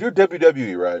yourself if you're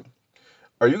WWE, right?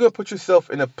 Are you gonna put yourself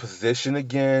in a position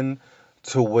again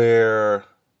to where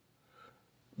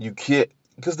you can't?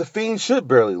 Because the Fiend should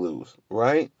barely lose,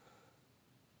 right?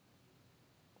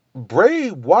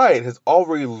 Bray Wyatt has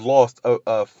already lost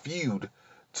a feud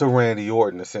to Randy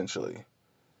Orton, essentially.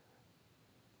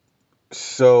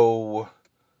 So,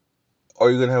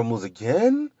 are you gonna have him lose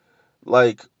again?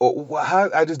 Like,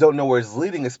 I just don't know where it's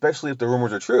leading, especially if the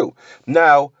rumors are true.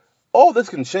 Now, all this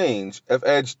can change if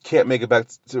Edge can't make it back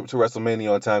to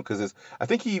WrestleMania on time, because I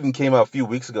think he even came out a few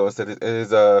weeks ago and said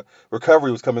his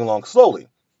recovery was coming along slowly.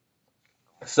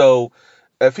 So,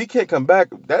 if he can't come back,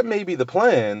 that may be the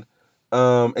plan.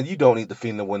 And you don't need the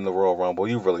Fiend to win the Royal Rumble.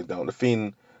 You really don't. The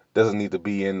Fiend doesn't need to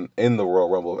be in the Royal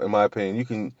Rumble, in my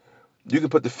opinion. You can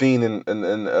put the Fiend in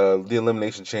the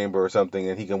Elimination Chamber or something,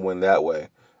 and he can win that way.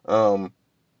 Um,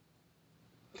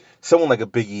 Someone like a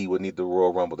Big E would need the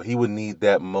Royal Rumble. He would need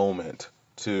that moment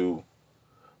to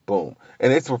boom.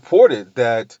 And it's reported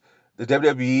that the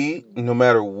WWE, no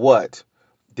matter what,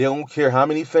 they don't care how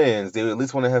many fans. They at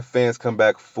least want to have fans come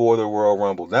back for the Royal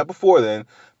Rumble. Not before then,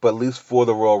 but at least for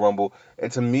the Royal Rumble.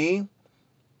 And to me,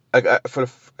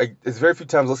 it's very few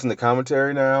times I listen to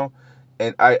commentary now,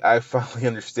 and I finally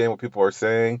understand what people are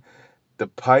saying. The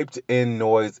piped in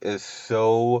noise is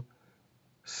so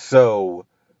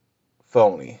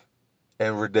phony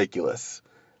and ridiculous.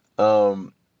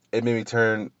 Um, it made me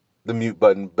turn the mute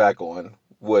button back on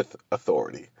with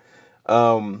authority.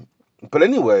 Um, but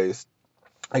anyways,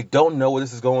 I don't know where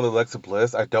this is going with Alexa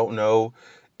Bliss. I don't know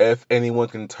if anyone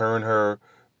can turn her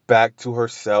back to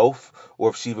herself or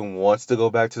if she even wants to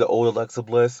go back to the old Alexa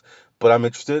Bliss. But I'm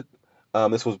interested.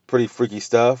 This was pretty freaky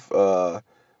stuff.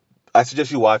 I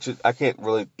suggest you watch it. I can't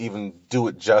really even do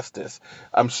it justice.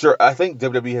 I think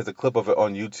WWE has a clip of it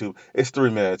on YouTube. It's 3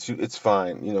 minutes. It's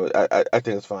fine. I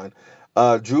think it's fine.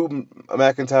 Drew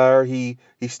McIntyre, he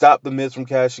stopped the Miz from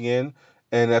cashing in,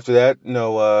 and after that,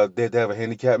 they had to have a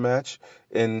handicap match,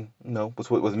 and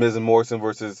with Miz and Morrison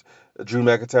versus Drew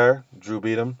McIntyre. Drew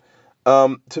beat him.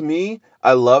 To me,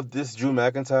 I love this Drew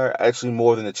McIntyre actually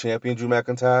more than the champion Drew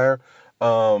McIntyre.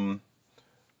 Um,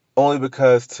 Only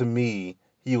because to me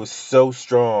he was so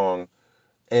strong,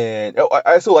 and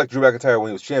I still like Drew McIntyre when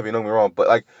he was champion. Don't get me wrong, but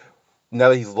like now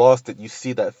that he's lost it, you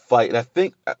see that fight, and I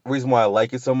think the reason why I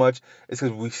like it so much is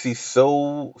because we see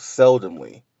so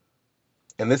seldomly,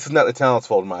 and this is not the talent's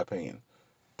fault in my opinion.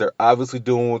 They're obviously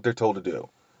doing what they're told to do,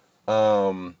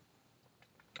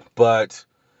 but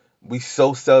we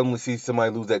so seldomly see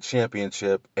somebody lose that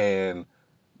championship and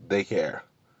they care.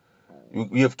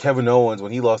 You have Kevin Owens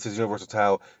when he lost his Universal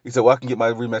title. He said, "Well, I can get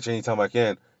my rematch anytime I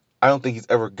can." I don't think he's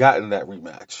ever gotten that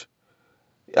rematch.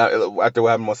 After what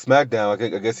happened on SmackDown,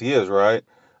 I guess he is, right?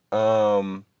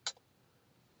 Um,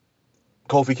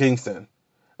 Kofi Kingston.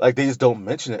 Like, they just don't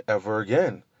mention it ever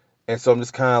again. And so I'm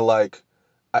just kind of like,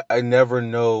 I never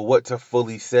know what to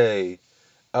fully say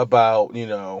about,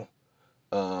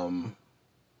 um,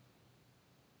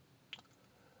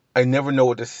 I never know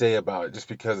what to say about it just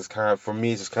because it's kind of, for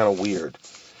me, it's just kind of weird.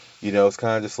 It's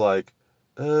kind of just like,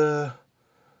 uh,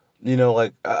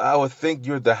 like I would think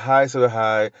you're the highest of the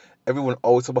high. Everyone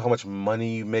always talk about how much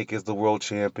money you make as the world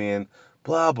champion.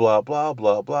 Blah blah blah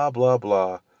blah blah blah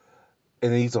blah.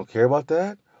 And then you don't care about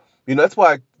that. That's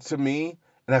why to me,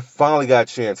 and I finally got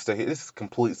a chance to. This is a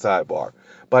complete sidebar,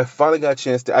 but I finally got a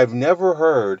chance to. I've never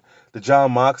heard the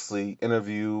Jon Moxley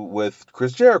interview with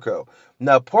Chris Jericho.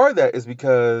 Now part of that is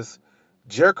because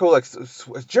Jericho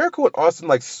and Austin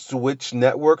like switch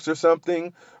networks or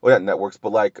something, or not networks,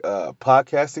 but like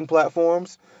podcasting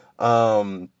platforms.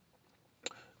 Because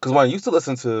when I used to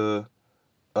listen to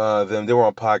them, they were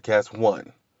on Podcast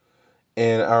One,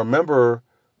 and I remember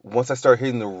once I started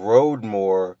hitting the road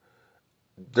more,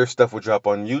 their stuff would drop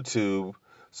on YouTube,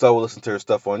 so I would listen to their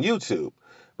stuff on YouTube.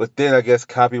 But then I guess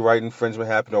copyright infringement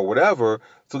happened or whatever,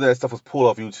 so that stuff was pulled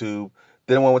off YouTube.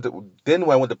 Then when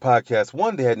I went to Podcast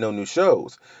One, they had no new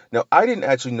shows. Now I didn't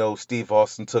actually know Steve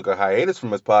Austin took a hiatus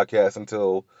from his podcast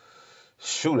until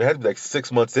it had to be like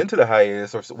 6 months into the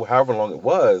hiatus or however long it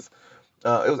was.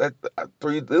 It was at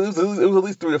three. It was at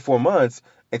least 3 to 4 months.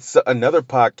 And so another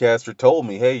podcaster told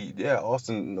me, "Hey, yeah,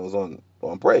 Austin was on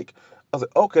break." I was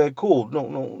like, "Okay, cool.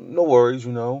 No worries.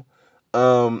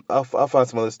 I'll find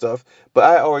some other stuff." But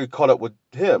I already caught up with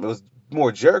him. It was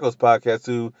more Jericho's podcast.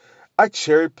 Who I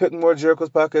cherry picked more Jericho's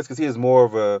podcast because he has more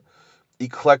of a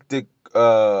eclectic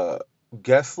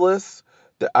guest list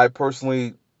that I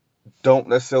personally don't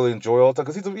necessarily enjoy all the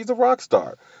time because he's a rock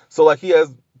star. So like he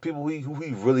has people who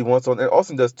he really wants on, and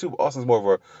Austin does too. Austin's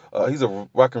more of he's a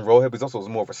rock and roll head, but he's also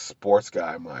more of a sports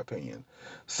guy in my opinion.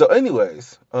 So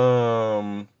anyways,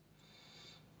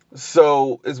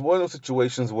 so it's one of those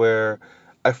situations where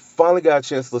I finally got a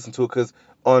chance to listen to it because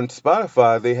on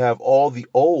Spotify they have all the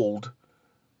old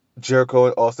Jericho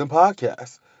and Austin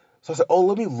podcasts. So I said, "Oh,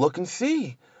 let me look and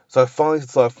see." So I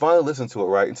finally listened to it,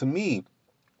 right? And to me,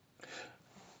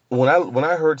 when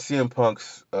I heard CM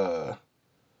Punk's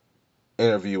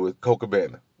interview with Colt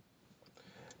Cabana,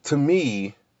 to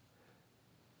me,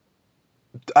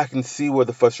 I can see where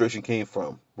the frustration came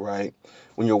from, right?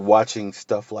 When you're watching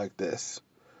stuff like this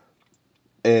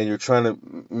and you're trying to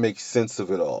make sense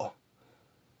of it all.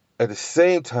 At the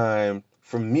same time,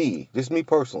 for me, just me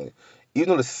personally, even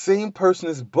though the same person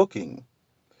is booking,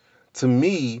 to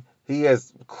me, he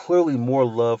has clearly more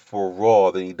love for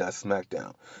Raw than he does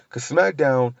SmackDown. Because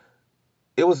SmackDown,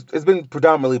 it's been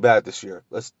predominantly bad this year.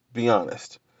 Let's be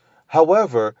honest.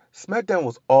 However, SmackDown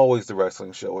was always the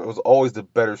wrestling show. It was always the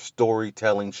better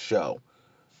storytelling show.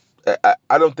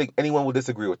 I don't think anyone would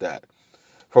disagree with that.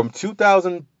 From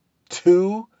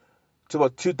 2002 to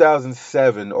about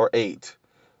 2007 or 8,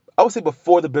 I would say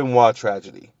before the Benoit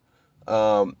tragedy,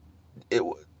 um, it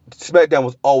SmackDown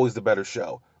was always the better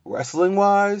show. Wrestling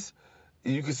wise,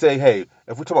 you could say, hey,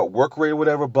 if we're talking about work rate or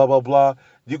whatever, blah blah blah,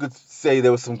 you could say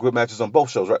there was some good matches on both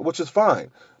shows, right? Which is fine.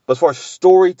 But as far as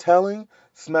storytelling,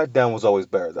 SmackDown was always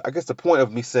better. I guess the point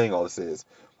of me saying all this is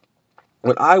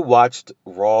when I watched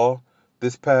Raw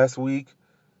this past week,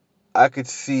 I could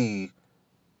see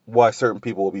why certain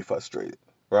people will be frustrated,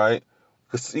 right?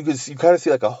 Because you kind of see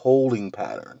like a holding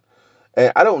pattern.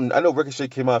 And I know Ricochet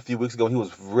came out a few weeks ago and he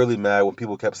was really mad when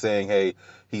people kept saying, hey,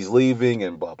 he's leaving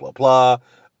and blah, blah, blah.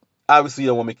 Obviously, you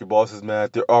don't want to make your bosses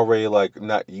mad. They're already like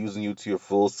not using you to your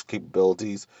full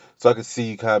capabilities. So I could see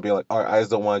you kind of being like, all right, I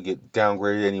just don't want to get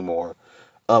downgraded anymore.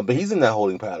 But he's in that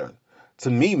holding pattern. To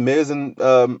me, Miz and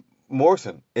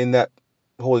Morrison in that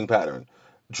holding pattern.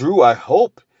 Drew, I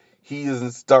hope he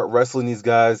doesn't start wrestling these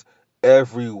guys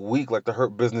every week like the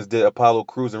Hurt Business did Apollo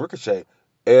Crews and Ricochet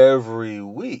every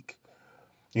week.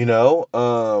 You know,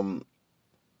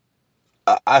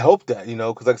 I hope that,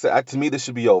 because like I said, to me, this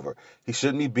should be over. He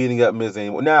shouldn't be beating up Miz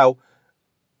anymore. Now,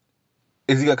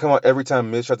 is he going to come out every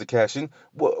time Miz tries to cash in?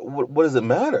 What does it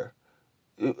matter?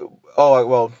 Oh,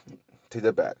 well, take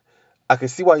that back. I can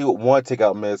see why he would want to take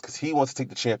out Miz because he wants to take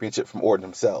the championship from Orton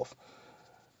himself.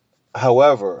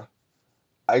 However,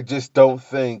 I just don't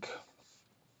think,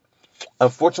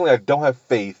 unfortunately, I don't have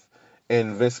faith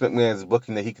in Vince McMahon's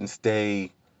booking that he can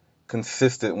stay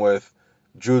consistent with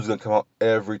Drew's going to come out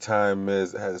every time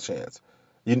Miz has a chance.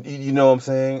 You know what I'm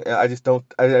saying? I just don't,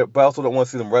 but I also don't want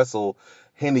to see them wrestle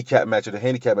handicap match or the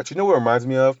handicap match. You know what it reminds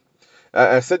me of?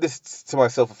 I said this to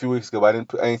myself a few weeks ago, but I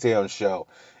didn't say it on the show.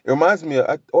 It reminds me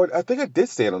of, or I think I did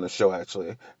say it on the show,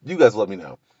 actually. You guys let me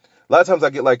know. A lot of times I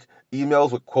get like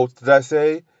emails with quotes that I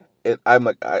say, and I'm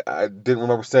like, I didn't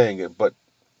remember saying it, but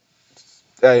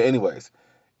anyways.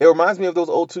 It reminds me of those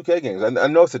old 2K games. I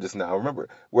know I said this now. Remember,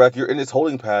 where like you're in this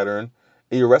holding pattern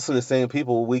and you're wrestling the same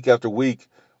people week after week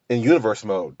in universe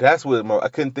mode. That's what I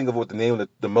couldn't think of what the name of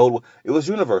the mode was. It was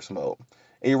universe mode.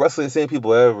 And you're wrestling the same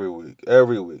people every week,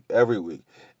 every week, every week.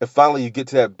 And finally you get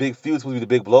to that big feud, supposed to be the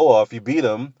big blow off. You beat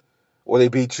them, or they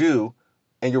beat you,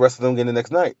 and you're wrestling them again the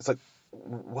next night. It's like,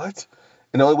 what?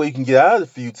 And the only way you can get out of the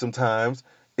feud sometimes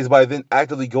is by then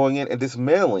actively going in and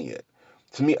dismantling it.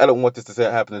 To me, I don't want this to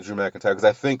happen to Drew McIntyre because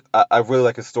I think I really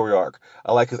like his story arc.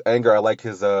 I like his anger. I like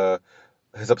his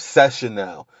obsession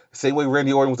now. The same way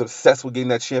Randy Orton was obsessed with getting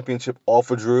that championship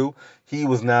off of Drew, he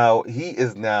is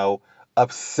now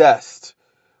obsessed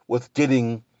with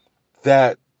getting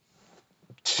that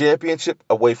championship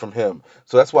away from him.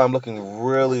 So that's why I'm looking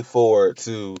really forward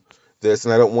to this,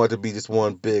 and I don't want it to be just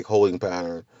one big holding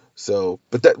pattern. So,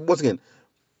 but that once again,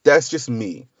 that's just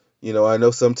me. I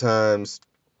know sometimes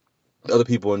other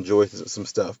people enjoy some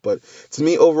stuff, but to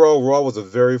me, overall, Raw was a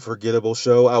very forgettable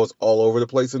show. I was all over the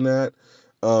place in that.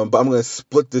 But I'm gonna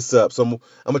split this up. So I'm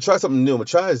gonna try something new. I'm gonna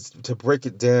try to break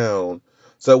it down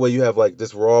so that way you have like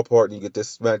this Raw part and you get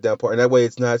this SmackDown part, and that way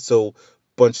it's not so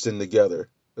bunched in together.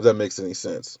 If that makes any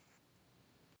sense.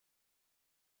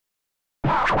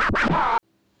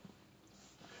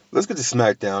 Let's get to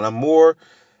SmackDown. I'm more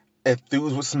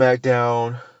enthused with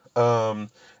SmackDown.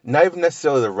 Not even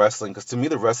necessarily the wrestling, because to me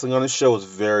the wrestling on the show is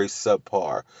very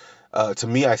subpar. To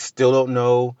me, I still don't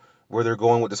know where they're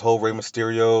going with this whole Rey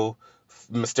Mysterio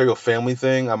family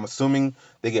thing. I'm assuming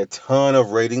they get a ton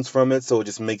of ratings from it, so it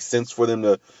just makes sense for them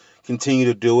to continue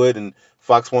to do it. And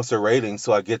Fox wants their ratings,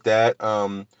 so I get that.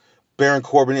 Baron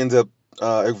Corbin ends up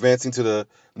advancing to the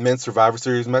men's Survivor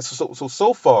Series match.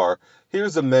 So far,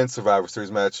 here's the men's Survivor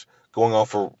Series match going on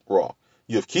for Raw.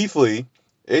 You have Keith Lee,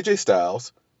 AJ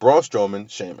Styles, Braun Strowman,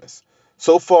 Sheamus.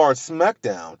 So far on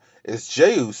SmackDown is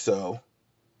Jey Uso,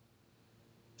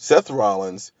 Seth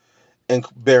Rollins, and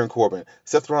Baron Corbin.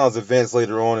 Seth Rollins advanced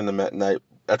later on in the night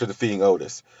after defeating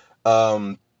Otis.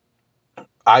 I'll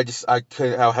have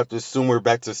to assume we're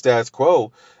back to status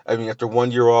quo. I mean, after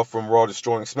 1 year off from Raw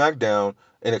destroying SmackDown,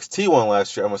 NXT won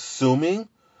last year. I'm assuming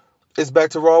it's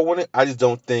back to Raw winning. I just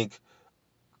don't think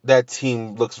that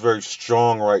team looks very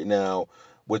strong right now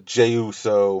with Jey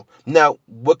Uso. Now,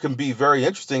 what can be very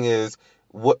interesting is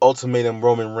what ultimatum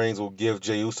Roman Reigns will give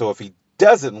Jey Uso if he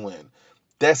doesn't win.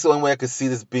 That's the only way I could see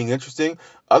this being interesting.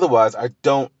 Otherwise, I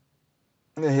don't.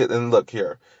 And look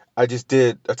here, I just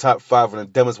did a top 5 on the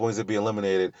dumbest ones to be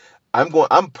eliminated. I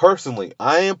am personally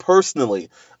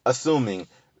assuming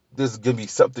this is gonna be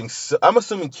something. I'm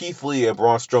assuming Keith Lee and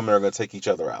Braun Strowman are gonna take each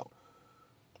other out.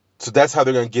 So that's how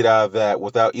they're going to get out of that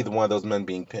without either one of those men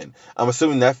being pinned. I'm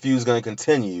assuming that feud is going to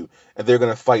continue, and they're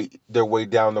going to fight their way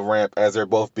down the ramp as they're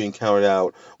both being counted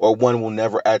out, or one will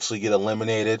never actually get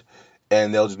eliminated,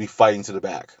 and they'll just be fighting to the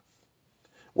back.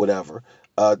 Whatever.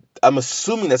 I'm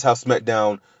assuming that's how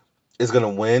SmackDown is going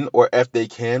to win, or if they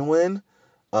can win.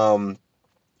 Um,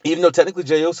 Even though technically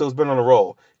Jey Uso's been on a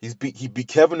roll. He beat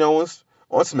Kevin Owens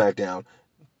on SmackDown,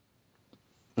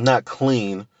 not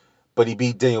clean, but he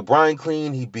beat Daniel Bryan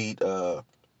clean. He beat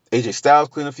AJ Styles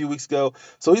clean a few weeks ago.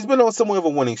 So he's been on somewhat of a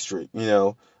winning streak, you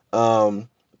know.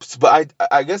 But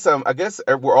I guess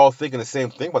we're all thinking the same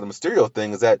thing about the Mysterio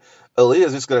thing, is that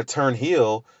Aaliyah's just gonna turn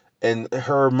heel and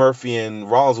her, Murphy, and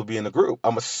Rollins will be in the group.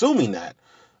 I'm assuming that.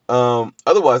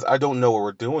 Otherwise, I don't know what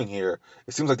we're doing here.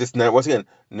 It seems like this, once again,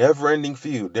 never-ending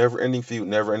feud, never-ending feud,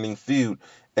 never-ending feud.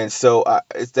 And so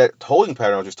it's that holding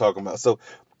pattern I was just talking about. So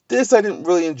this I didn't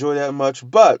really enjoy that much,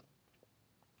 but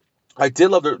I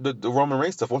did love the Roman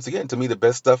Reigns stuff. Once again, to me, the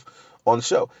best stuff on the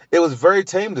show. It was very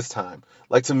tame this time.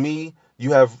 Like, to me,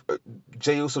 you have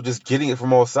Jey Uso just getting it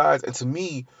from all sides. And to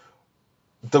me,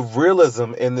 the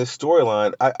realism in this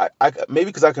storyline, I maybe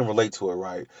because I can relate to it,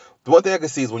 right? The one thing I can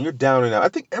see is when you're down and out, I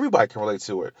think everybody can relate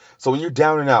to it. So when you're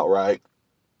down and out, right,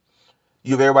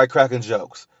 you have everybody cracking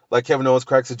jokes. Like Kevin Owens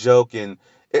cracks a joke, and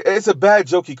it's a bad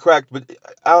joke he cracked, but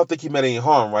I don't think he meant any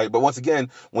harm, right? But once again,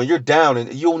 when you're down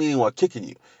and you don't need anyone kicking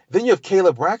you, then you have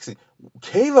Kayla Braxton.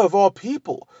 Kayla, of all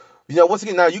people. You know, once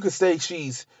again, now you could say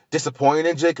she's disappointed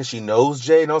in Jay because she knows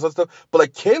Jay and all that stuff, but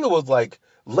like Kayla was like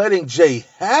letting Jay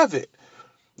have it,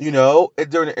 you know, and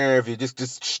during the interview,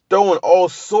 just throwing all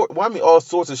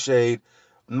sorts of shade.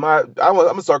 I'm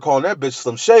gonna start calling that bitch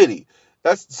Slim Shady.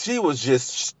 She was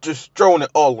just throwing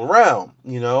it all around,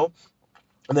 you know.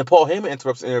 And then Paul Heyman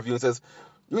interrupts the interview and says,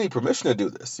 "You need permission to do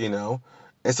this," you know.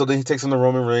 And so then he takes him to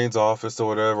Roman Reigns' office or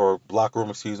whatever, or locker room,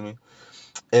 excuse me.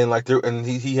 And like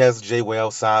he has Jay way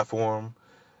outside for him.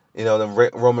 You know, then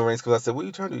Roman Reigns comes out and said, "What are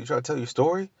you trying to do? You trying to tell your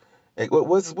story? Like,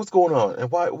 what's going on? And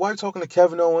why are you talking to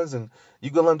Kevin Owens and you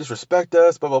gonna let him disrespect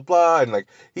us? Blah blah blah." And like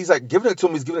he's like giving it to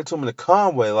him. He's giving it to him in a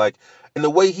calm way, like, and the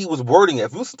way he was wording it.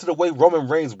 If you listen to the way Roman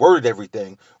Reigns worded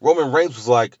everything, Roman Reigns was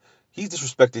like, "He's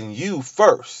disrespecting you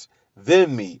first,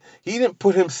 then me." He didn't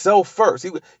put himself first.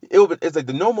 It's like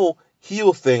the normal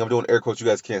heel thing. I'm doing air quotes. You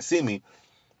guys can't see me.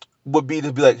 Would be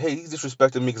to be like, "Hey, he's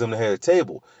disrespecting me because I'm the head of the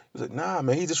table." He was like, "Nah,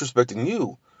 man, he's disrespecting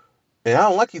you. And I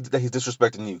don't like that he's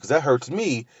disrespecting you because that hurts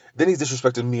me. Then he's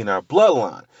disrespecting me in our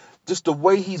bloodline." Just the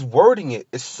way he's wording it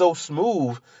is so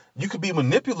smooth. You could be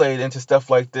manipulated into stuff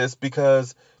like this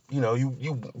because, you know,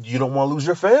 you don't want to lose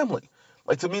your family.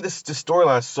 Like, to me, this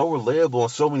storyline is so relatable on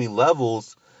so many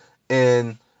levels.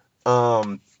 And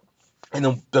to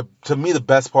me, the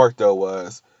best part though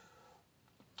was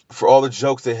for all the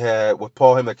jokes they had with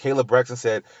Paul Heyman. Like Caleb Braxton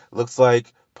said, "Looks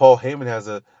like Paul Heyman has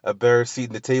a better seat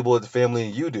in the table at the family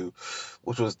than you do,"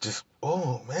 which was just,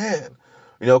 oh man.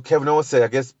 You know, Kevin Owens said, "I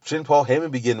guess shouldn't Paul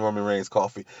Heyman be getting Roman Reigns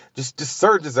coffee?" Just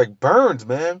certain, just like burns,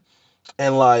 man.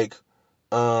 And like,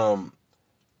 it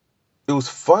was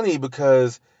funny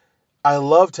because I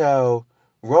loved how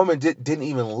Roman didn't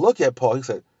even look at Paul. He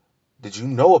said, "Did you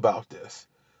know about this?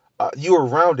 You were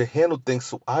around to handle things,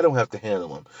 so I don't have to handle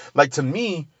them." Like, to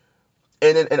me,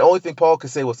 and the only thing Paul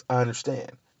could say was, "I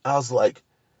understand." I was like,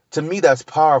 to me, that's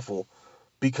powerful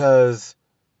because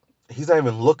he's not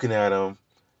even looking at him,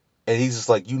 and he's just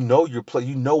like, you know,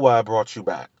 you know why I brought you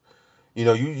back. You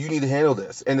know, you need to handle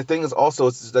this. And the thing is also,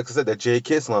 it's like I said, that Jay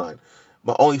Kiss line.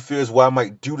 My only fear is what I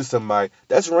might do to somebody.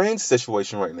 That's Reigns'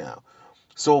 situation right now.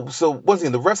 So once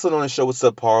again, the wrestling on the show was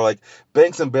subpar. Like,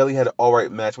 Banks and Bayley had an all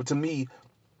right match, but to me,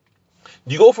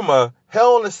 you go from a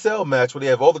Hell in a Cell match where they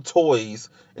have all the toys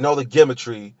and all the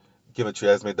gimmickry. Gimmickry,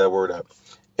 I just made that word up.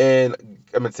 And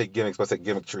I'm gonna say gimmicks, but I said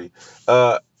gimmickry.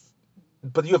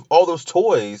 But you have all those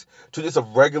toys to just a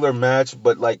regular match.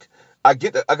 But like, I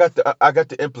got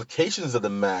the implications of the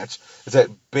match is that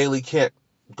Bayley can't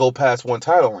go past one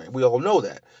title reign. We all know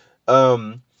that.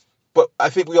 But I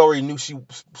think we already knew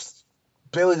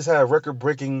Bayley just had a record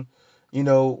breaking, you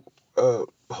know,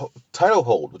 title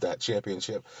hold with that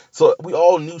championship. So we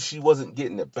all knew she wasn't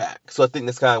getting it back. So I think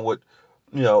that's kind of what,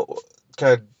 you know,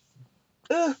 kind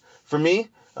of, for me,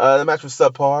 the match was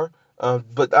subpar.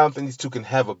 But I don't think these two can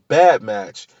have a bad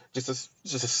match. Just a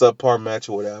subpar match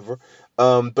or whatever.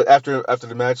 But after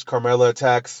the match, Carmella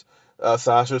attacks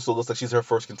Sasha, so it looks like she's her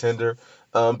first contender.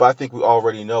 But I think we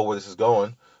already know where this is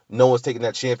going. No one's taking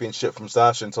that championship from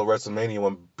Sasha until WrestleMania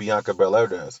when Bianca Belair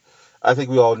does. I think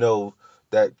we all know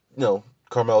that, you know,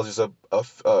 Carmella's just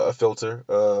a filter,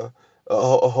 a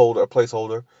holder, a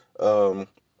placeholder. You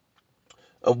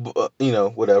know,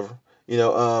 whatever.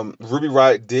 Ruby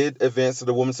Riott did advance to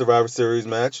the Women's Survivor Series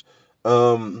match.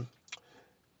 Um,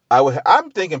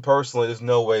 I'm thinking personally, there's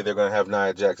no way they're gonna have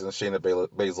Nia Jackson and Shayna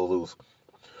Baszler lose.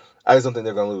 I just don't think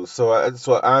they're gonna lose. So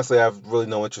honestly, I have really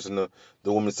no interest in the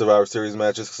Women's Survivor Series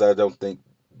matches because I don't think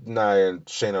Nia and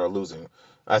Shayna are losing.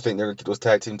 I think they're gonna keep those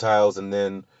tag team titles, and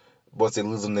then once they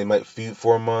lose them, they might feud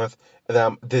for a month.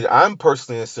 And I'm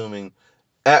personally assuming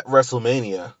at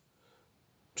WrestleMania,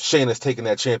 Shayna's taking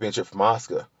that championship from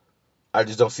Asuka. I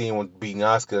just don't see anyone beating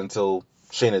Asuka until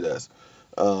Shayna does.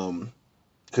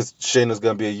 Because Shayna's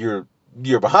gonna be a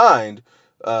year behind,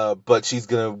 but she's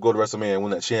gonna go to WrestleMania and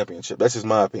win that championship. That's just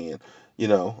my opinion,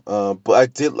 But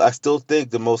I still think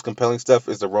the most compelling stuff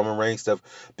is the Roman Reigns stuff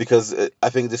because I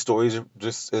think the story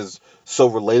is so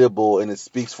relatable and it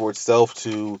speaks for itself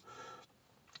to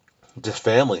just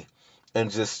family and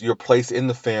just your place in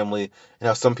the family and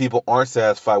how some people aren't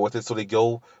satisfied with it, so they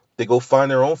go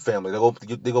find their own family.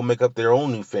 They go make up their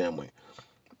own new family.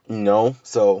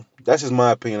 So that's just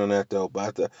my opinion on that, though.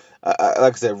 But like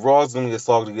I said, Raw's gonna be a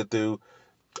slog to get through.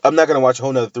 I'm not gonna watch a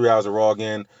whole nother 3 hours of Raw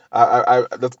again.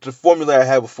 The formula I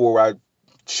had before, where I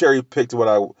cherry picked what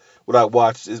I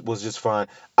watched, was just fine.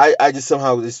 I just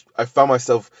somehow I found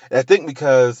myself, and I think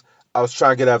because I was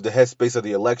trying to get out of the headspace of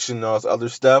the election and all this other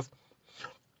stuff,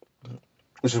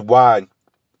 which is why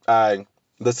I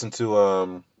listened to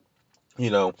or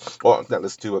not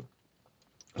listened to it,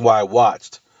 why I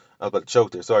watched. I was about to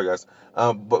choke there. Sorry, guys.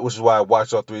 But which is why I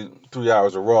watched all three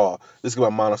hours of Raw. Just to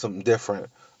get my mind on something different.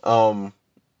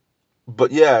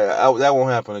 But yeah, that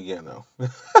won't happen again though.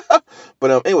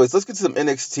 But anyways, let's get to some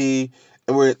NXT,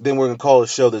 and we're gonna call it a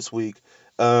show this week.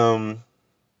 NXT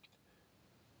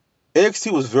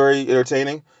was very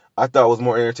entertaining. I thought it was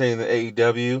more entertaining than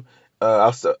AEW.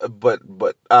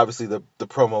 But obviously the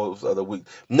promos of the week,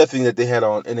 nothing that they had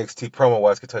on NXT promo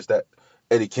wise could touch that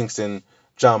Eddie Kingston,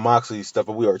 John Moxley stuff.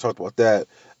 But we already talked about that.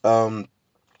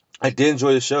 I did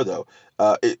enjoy the show though.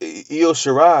 Io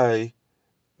Shirai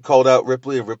called out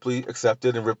Ripley, and Ripley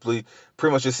accepted, and Ripley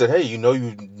pretty much just said, "Hey, you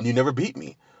never beat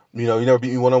me. You never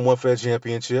beat me one-on-one for that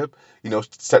championship.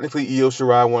 Technically Io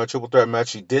Shirai won a triple threat match.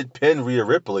 She did pin Rhea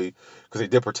Ripley because they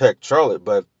did protect Charlotte,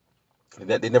 but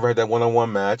they never had that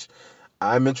one-on-one match.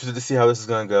 I'm interested to see how this is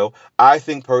gonna go. I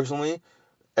think personally,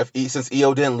 since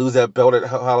Io didn't lose that belt at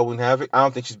Halloween Havoc, I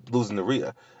don't think she's losing to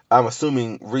Rhea. I'm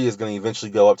assuming Rhea is going to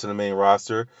eventually go up to the main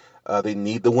roster. They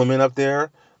need the women up there,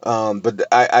 but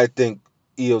I think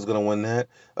Io's going to win that.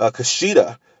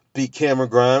 Kushida beat Cameron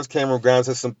Grimes. Cameron Grimes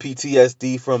has some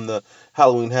PTSD from the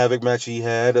Halloween Havoc match he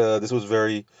had. This was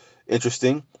very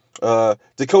interesting.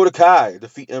 Dakota Kai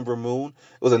defeat Ember Moon.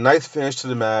 It was a nice finish to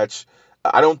the match.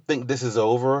 I don't think this is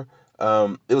over.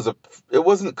 It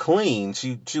wasn't clean.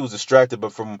 She was distracted,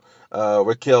 but from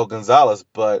Raquel Gonzalez,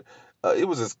 but it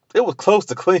was close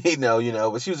to clean now,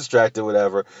 but she was distracted,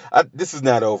 whatever. This is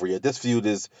not over yet. This feud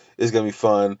is gonna be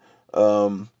fun.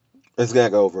 It's gonna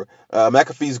go over.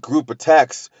 McAfee's group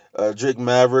attacks Drake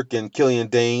Maverick and Killian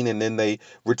Dane, and then they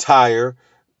retire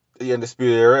the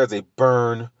Undisputed Era as they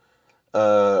burn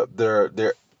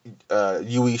their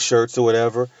UE shirts or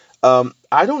whatever.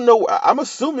 I don't know. I'm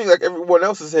assuming like everyone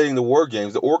else is heading to War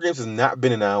Games. The War Games has not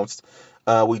been announced.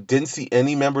 We didn't see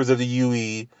any members of the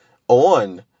UE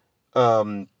on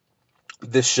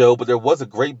this show, but there was a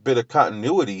great bit of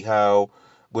continuity how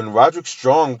when Roderick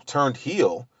Strong turned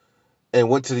heel and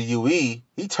went to the UE,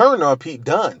 he turned on Pete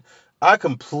Dunne. I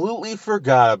completely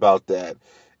forgot about that.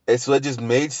 And so it just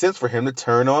made sense for him to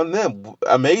turn on them.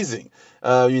 Amazing.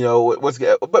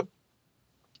 But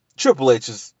Triple H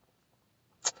is,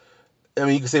 I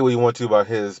mean, you can say what you want to about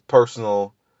his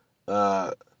personal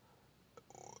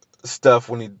stuff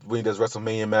when he does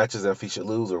WrestleMania matches and if he should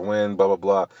lose or win, blah blah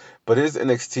blah. But his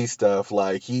NXT stuff,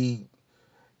 like he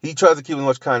tries to keep as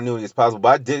much continuity as possible. But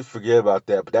I did forget about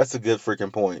that. But that's a good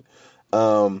freaking point.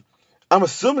 I'm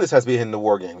assuming this has to be in the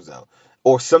War Games though,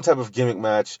 or some type of gimmick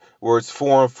match where it's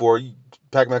 4-on-4.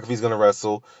 Pat McAfee's gonna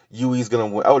wrestle. UE's gonna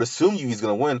win. I would assume UE's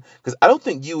gonna win because I don't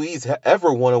think UE's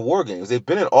ever won a War Games. They've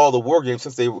been in all the War Games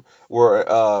since they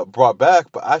were brought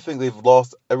back, but I think they've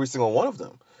lost every single one of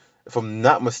them. If I'm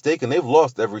not mistaken, they've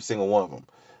lost every single one of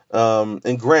them,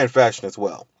 in grand fashion as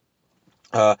well.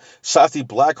 Shotzi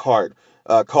Blackheart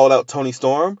called out Toni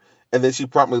Storm, and then she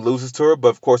promptly loses to her, but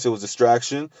of course it was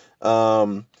distraction.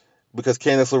 Because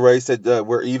Candice LeRae said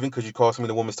we're even because you cost me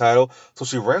the women's title, so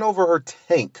she ran over her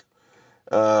tank.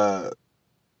 Shotzi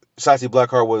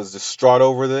Blackheart was distraught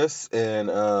over this,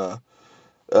 and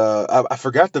I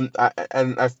forgot them.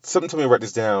 Something told me to write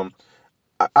this down.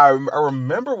 I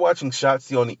remember watching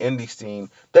Shotzi on the indie scene.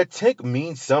 That tank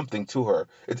means something to her.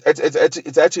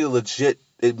 It's actually a legit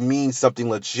it means something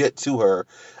legit to her.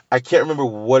 I can't remember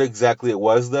what exactly it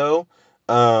was though,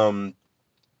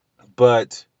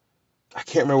 but I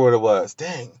can't remember what it was.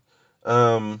 Dang.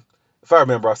 If I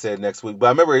remember, I'll say it next week. But I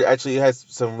remember it has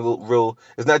some real.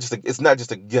 It's not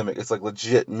just a gimmick. It's like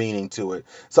legit meaning to it.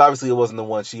 So obviously it wasn't the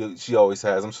one she always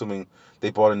has. I'm assuming they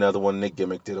bought another one and they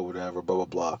gimmicked it or whatever. Blah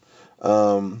blah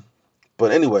blah.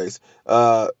 But anyways,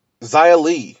 Xia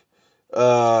Li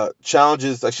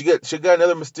challenges, like she got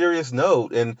another mysterious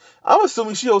note, and I'm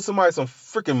assuming she owes somebody some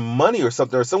freaking money or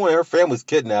something, or someone in her family's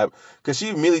kidnapped, because she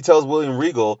immediately tells William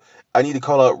Regal, I need to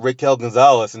call out Raquel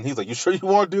Gonzalez, and he's like, you sure you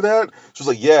want to do that? She's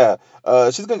like, yeah.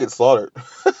 She's gonna get slaughtered.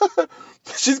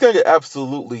 She's gonna get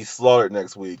absolutely slaughtered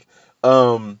next week.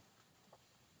 So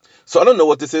I don't know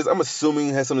what this is. I'm assuming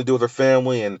it has something to do with her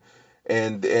family, and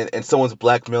someone's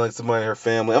blackmailing somebody in her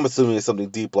family. I'm assuming it's something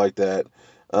deep like that.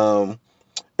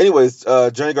 Anyways,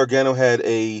 Johnny Gargano had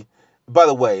a. By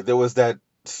the way, there was that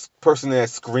person in that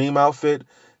Scream outfit.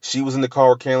 She was in the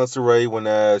car with Candice LeRae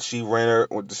when she ran her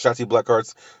with the Shotzi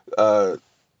Blackheart's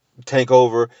tank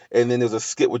over, and then there's a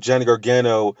skit with Johnny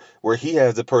Gargano where he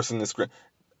has the person in the Scream.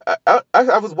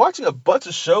 I was watching a bunch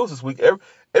of shows this week.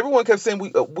 Everyone kept saying we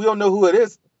don't know who it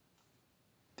is.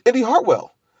 Indy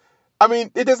Hartwell. I mean,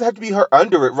 it doesn't have to be her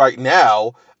under it right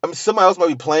now. I mean, somebody else might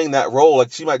be playing that role.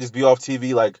 Like, she might just be off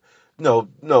TV, like, no,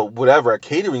 whatever, at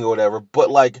catering or whatever.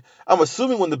 But, like, I'm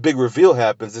assuming when the big reveal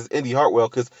happens, it's Indy Hartwell,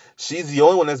 because she's the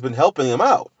only one that's been helping him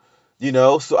out.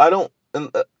 So I don't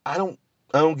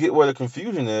get where the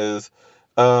confusion is.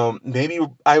 Maybe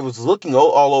I was looking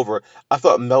all over. I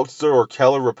thought Meltzer or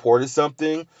Keller reported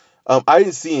something. I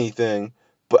didn't see anything,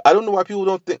 but I don't know why people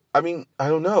don't think. I mean, I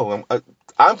don't know.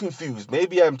 I'm confused.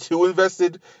 Maybe I'm too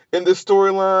invested in this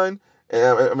storyline,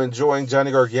 and I'm enjoying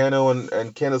Johnny Gargano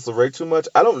and Candice LeRae too much.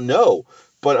 I don't know,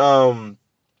 but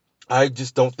I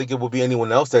just don't think it will be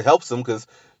anyone else that helps them, because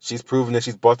she's proven that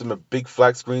she's bought them a big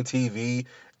flat screen TV,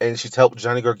 and she's helped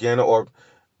Johnny Gargano or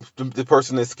the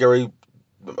person in scary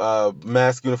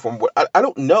mask uniform. I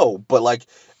don't know, but like,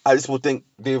 I just would think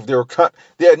they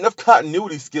had enough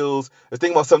continuity skills to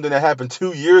think about something that happened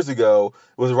 2 years ago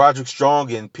with Roderick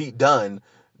Strong and Pete Dunne.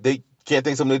 They can't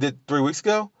think something they did 3 weeks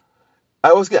ago.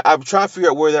 I'm trying to figure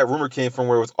out where that rumor came from,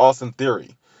 where it was Austin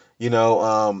Theory.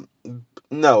 No,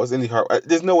 it's Indy Hartwell.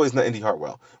 There's no way it's not Indy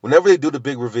Hartwell. Whenever they do the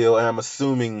big reveal, and I'm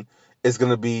assuming it's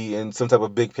gonna be in some type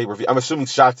of big pay-per-view. I'm assuming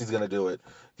Shotzi's gonna do it.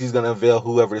 He's gonna unveil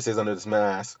whoever this is under this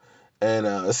mask, and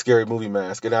a scary movie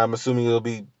mask, and I'm assuming it'll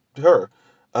be her.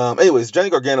 Anyways, Johnny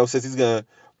Gargano says he's gonna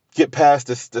get past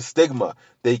the stigma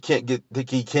that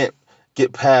he can't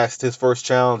get past his first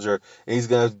challenger, and he's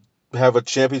gonna have a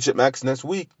championship match next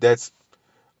week. That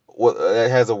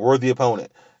has a worthy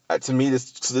opponent. To me,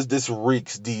 this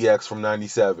reeks DX from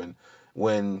 '97,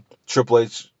 when Triple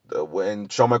H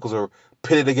and Shawn Michaels are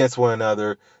pitted against one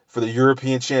another for the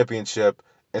European Championship,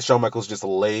 and Shawn Michaels just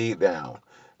laid down.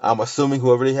 I'm assuming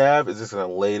whoever they have is just gonna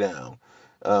lay down.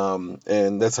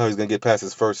 And that's how he's going to get past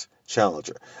his first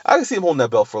challenger. I can see him holding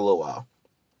that belt for a little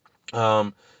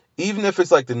while. Even if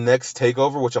it's like the next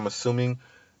TakeOver, which I'm assuming,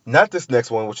 not this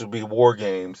next one, which will be War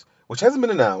Games, which hasn't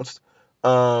been announced,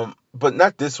 but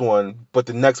not this one, but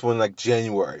the next one, like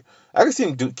January. I can see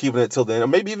him keeping it till then, or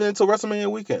maybe even until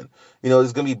WrestleMania weekend.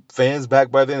 There's going to be fans back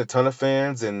by then, a ton of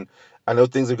fans, and I know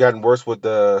things have gotten worse with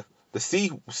the C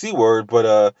word,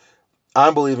 but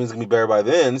I'm believing it's going to be better by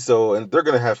then, and they're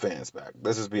going to have fans back.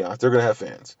 Let's just be honest. They're going to have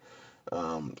fans.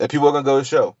 And people are going to go to the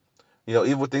show.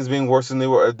 Even with things being worse than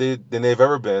they've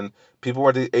ever been, people were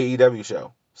at the AEW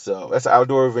show. So that's an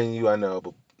outdoor venue, I know,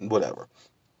 but whatever.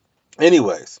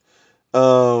 Anyways,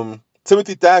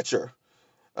 Timothy Thatcher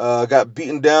got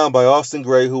beaten down by Austin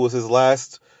Gray, who was his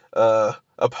last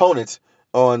opponent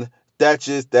on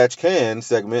Thatch Can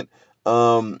segment.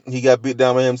 He got beat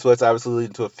down by him, so that's obviously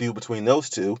leading to a feud between those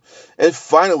two. And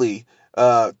finally,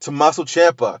 Tommaso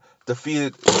Ciampa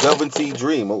defeated Velveteen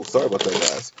Dream. Oh, sorry about that,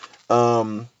 guys.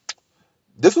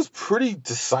 This was pretty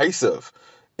decisive,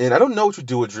 and I don't know what you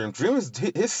do with Dream. Dream is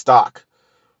his stock.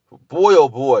 Boy, oh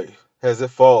boy, has it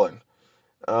fallen.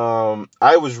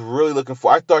 I was really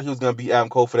I thought he was going to beat Adam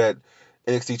Cole for that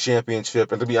NXT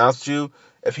Championship, and to be honest with you,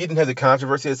 if he didn't have the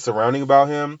controversy that's surrounding about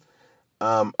him,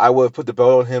 I would have put the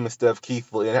belt on him instead of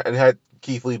Keith Lee, and had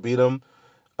Keith Lee beat him,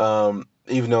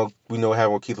 even though we know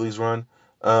how Keith Lee's run.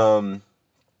 I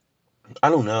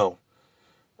don't know.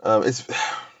 It's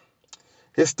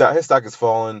his stock has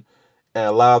fallen, and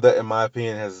a lot of that, in my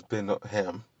opinion, has been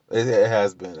him. It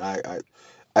has been.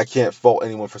 I can't fault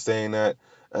anyone for saying that.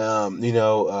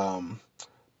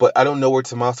 But I don't know where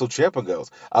Tommaso Ciampa goes.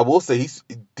 I will say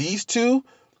these two,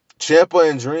 Ciampa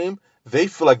and Dream, they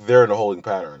feel like they're in a holding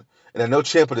pattern. And I know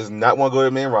Ciampa does not want to go to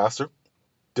the main roster.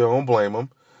 Don't blame him.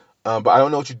 But I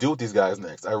don't know what you do with these guys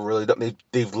next. I really don't.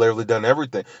 They've literally done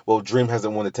everything. Well, Dream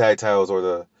hasn't won the tag titles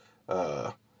or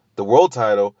the world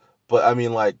title, but I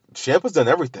mean, like, Ciampa's done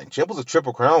everything. Ciampa's a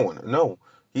Triple Crown winner. No,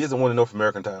 he hasn't won a North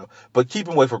American title. But keep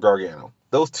him away from Gargano.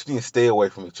 Those two need to stay away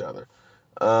from each other.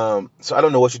 So I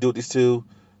don't know what you do with these two,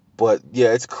 but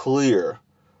yeah, it's clear.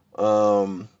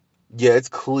 It's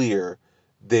clear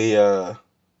they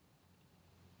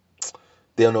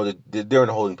they don't know that they're in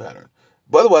a holding pattern.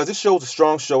 But otherwise, this show was a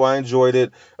strong show. I enjoyed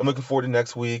it. I'm looking forward to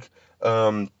next week.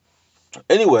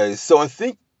 Anyways, so I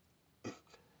think,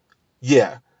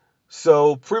 yeah.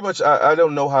 So pretty much, I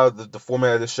don't know how the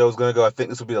format of the show is going to go. I think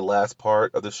this will be the last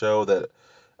part of the show that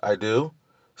I do.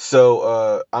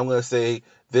 So I'm going to say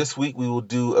this week we will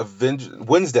do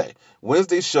Wednesday.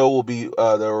 Wednesday's show will be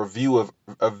the review of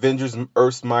Avengers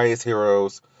Earth's Mightiest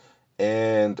Heroes.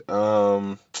 And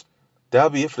that'll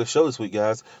be it for the show this week,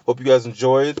 guys. Hope you guys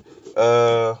enjoyed.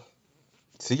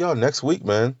 See y'all next week,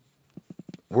 man.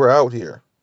 We're out here.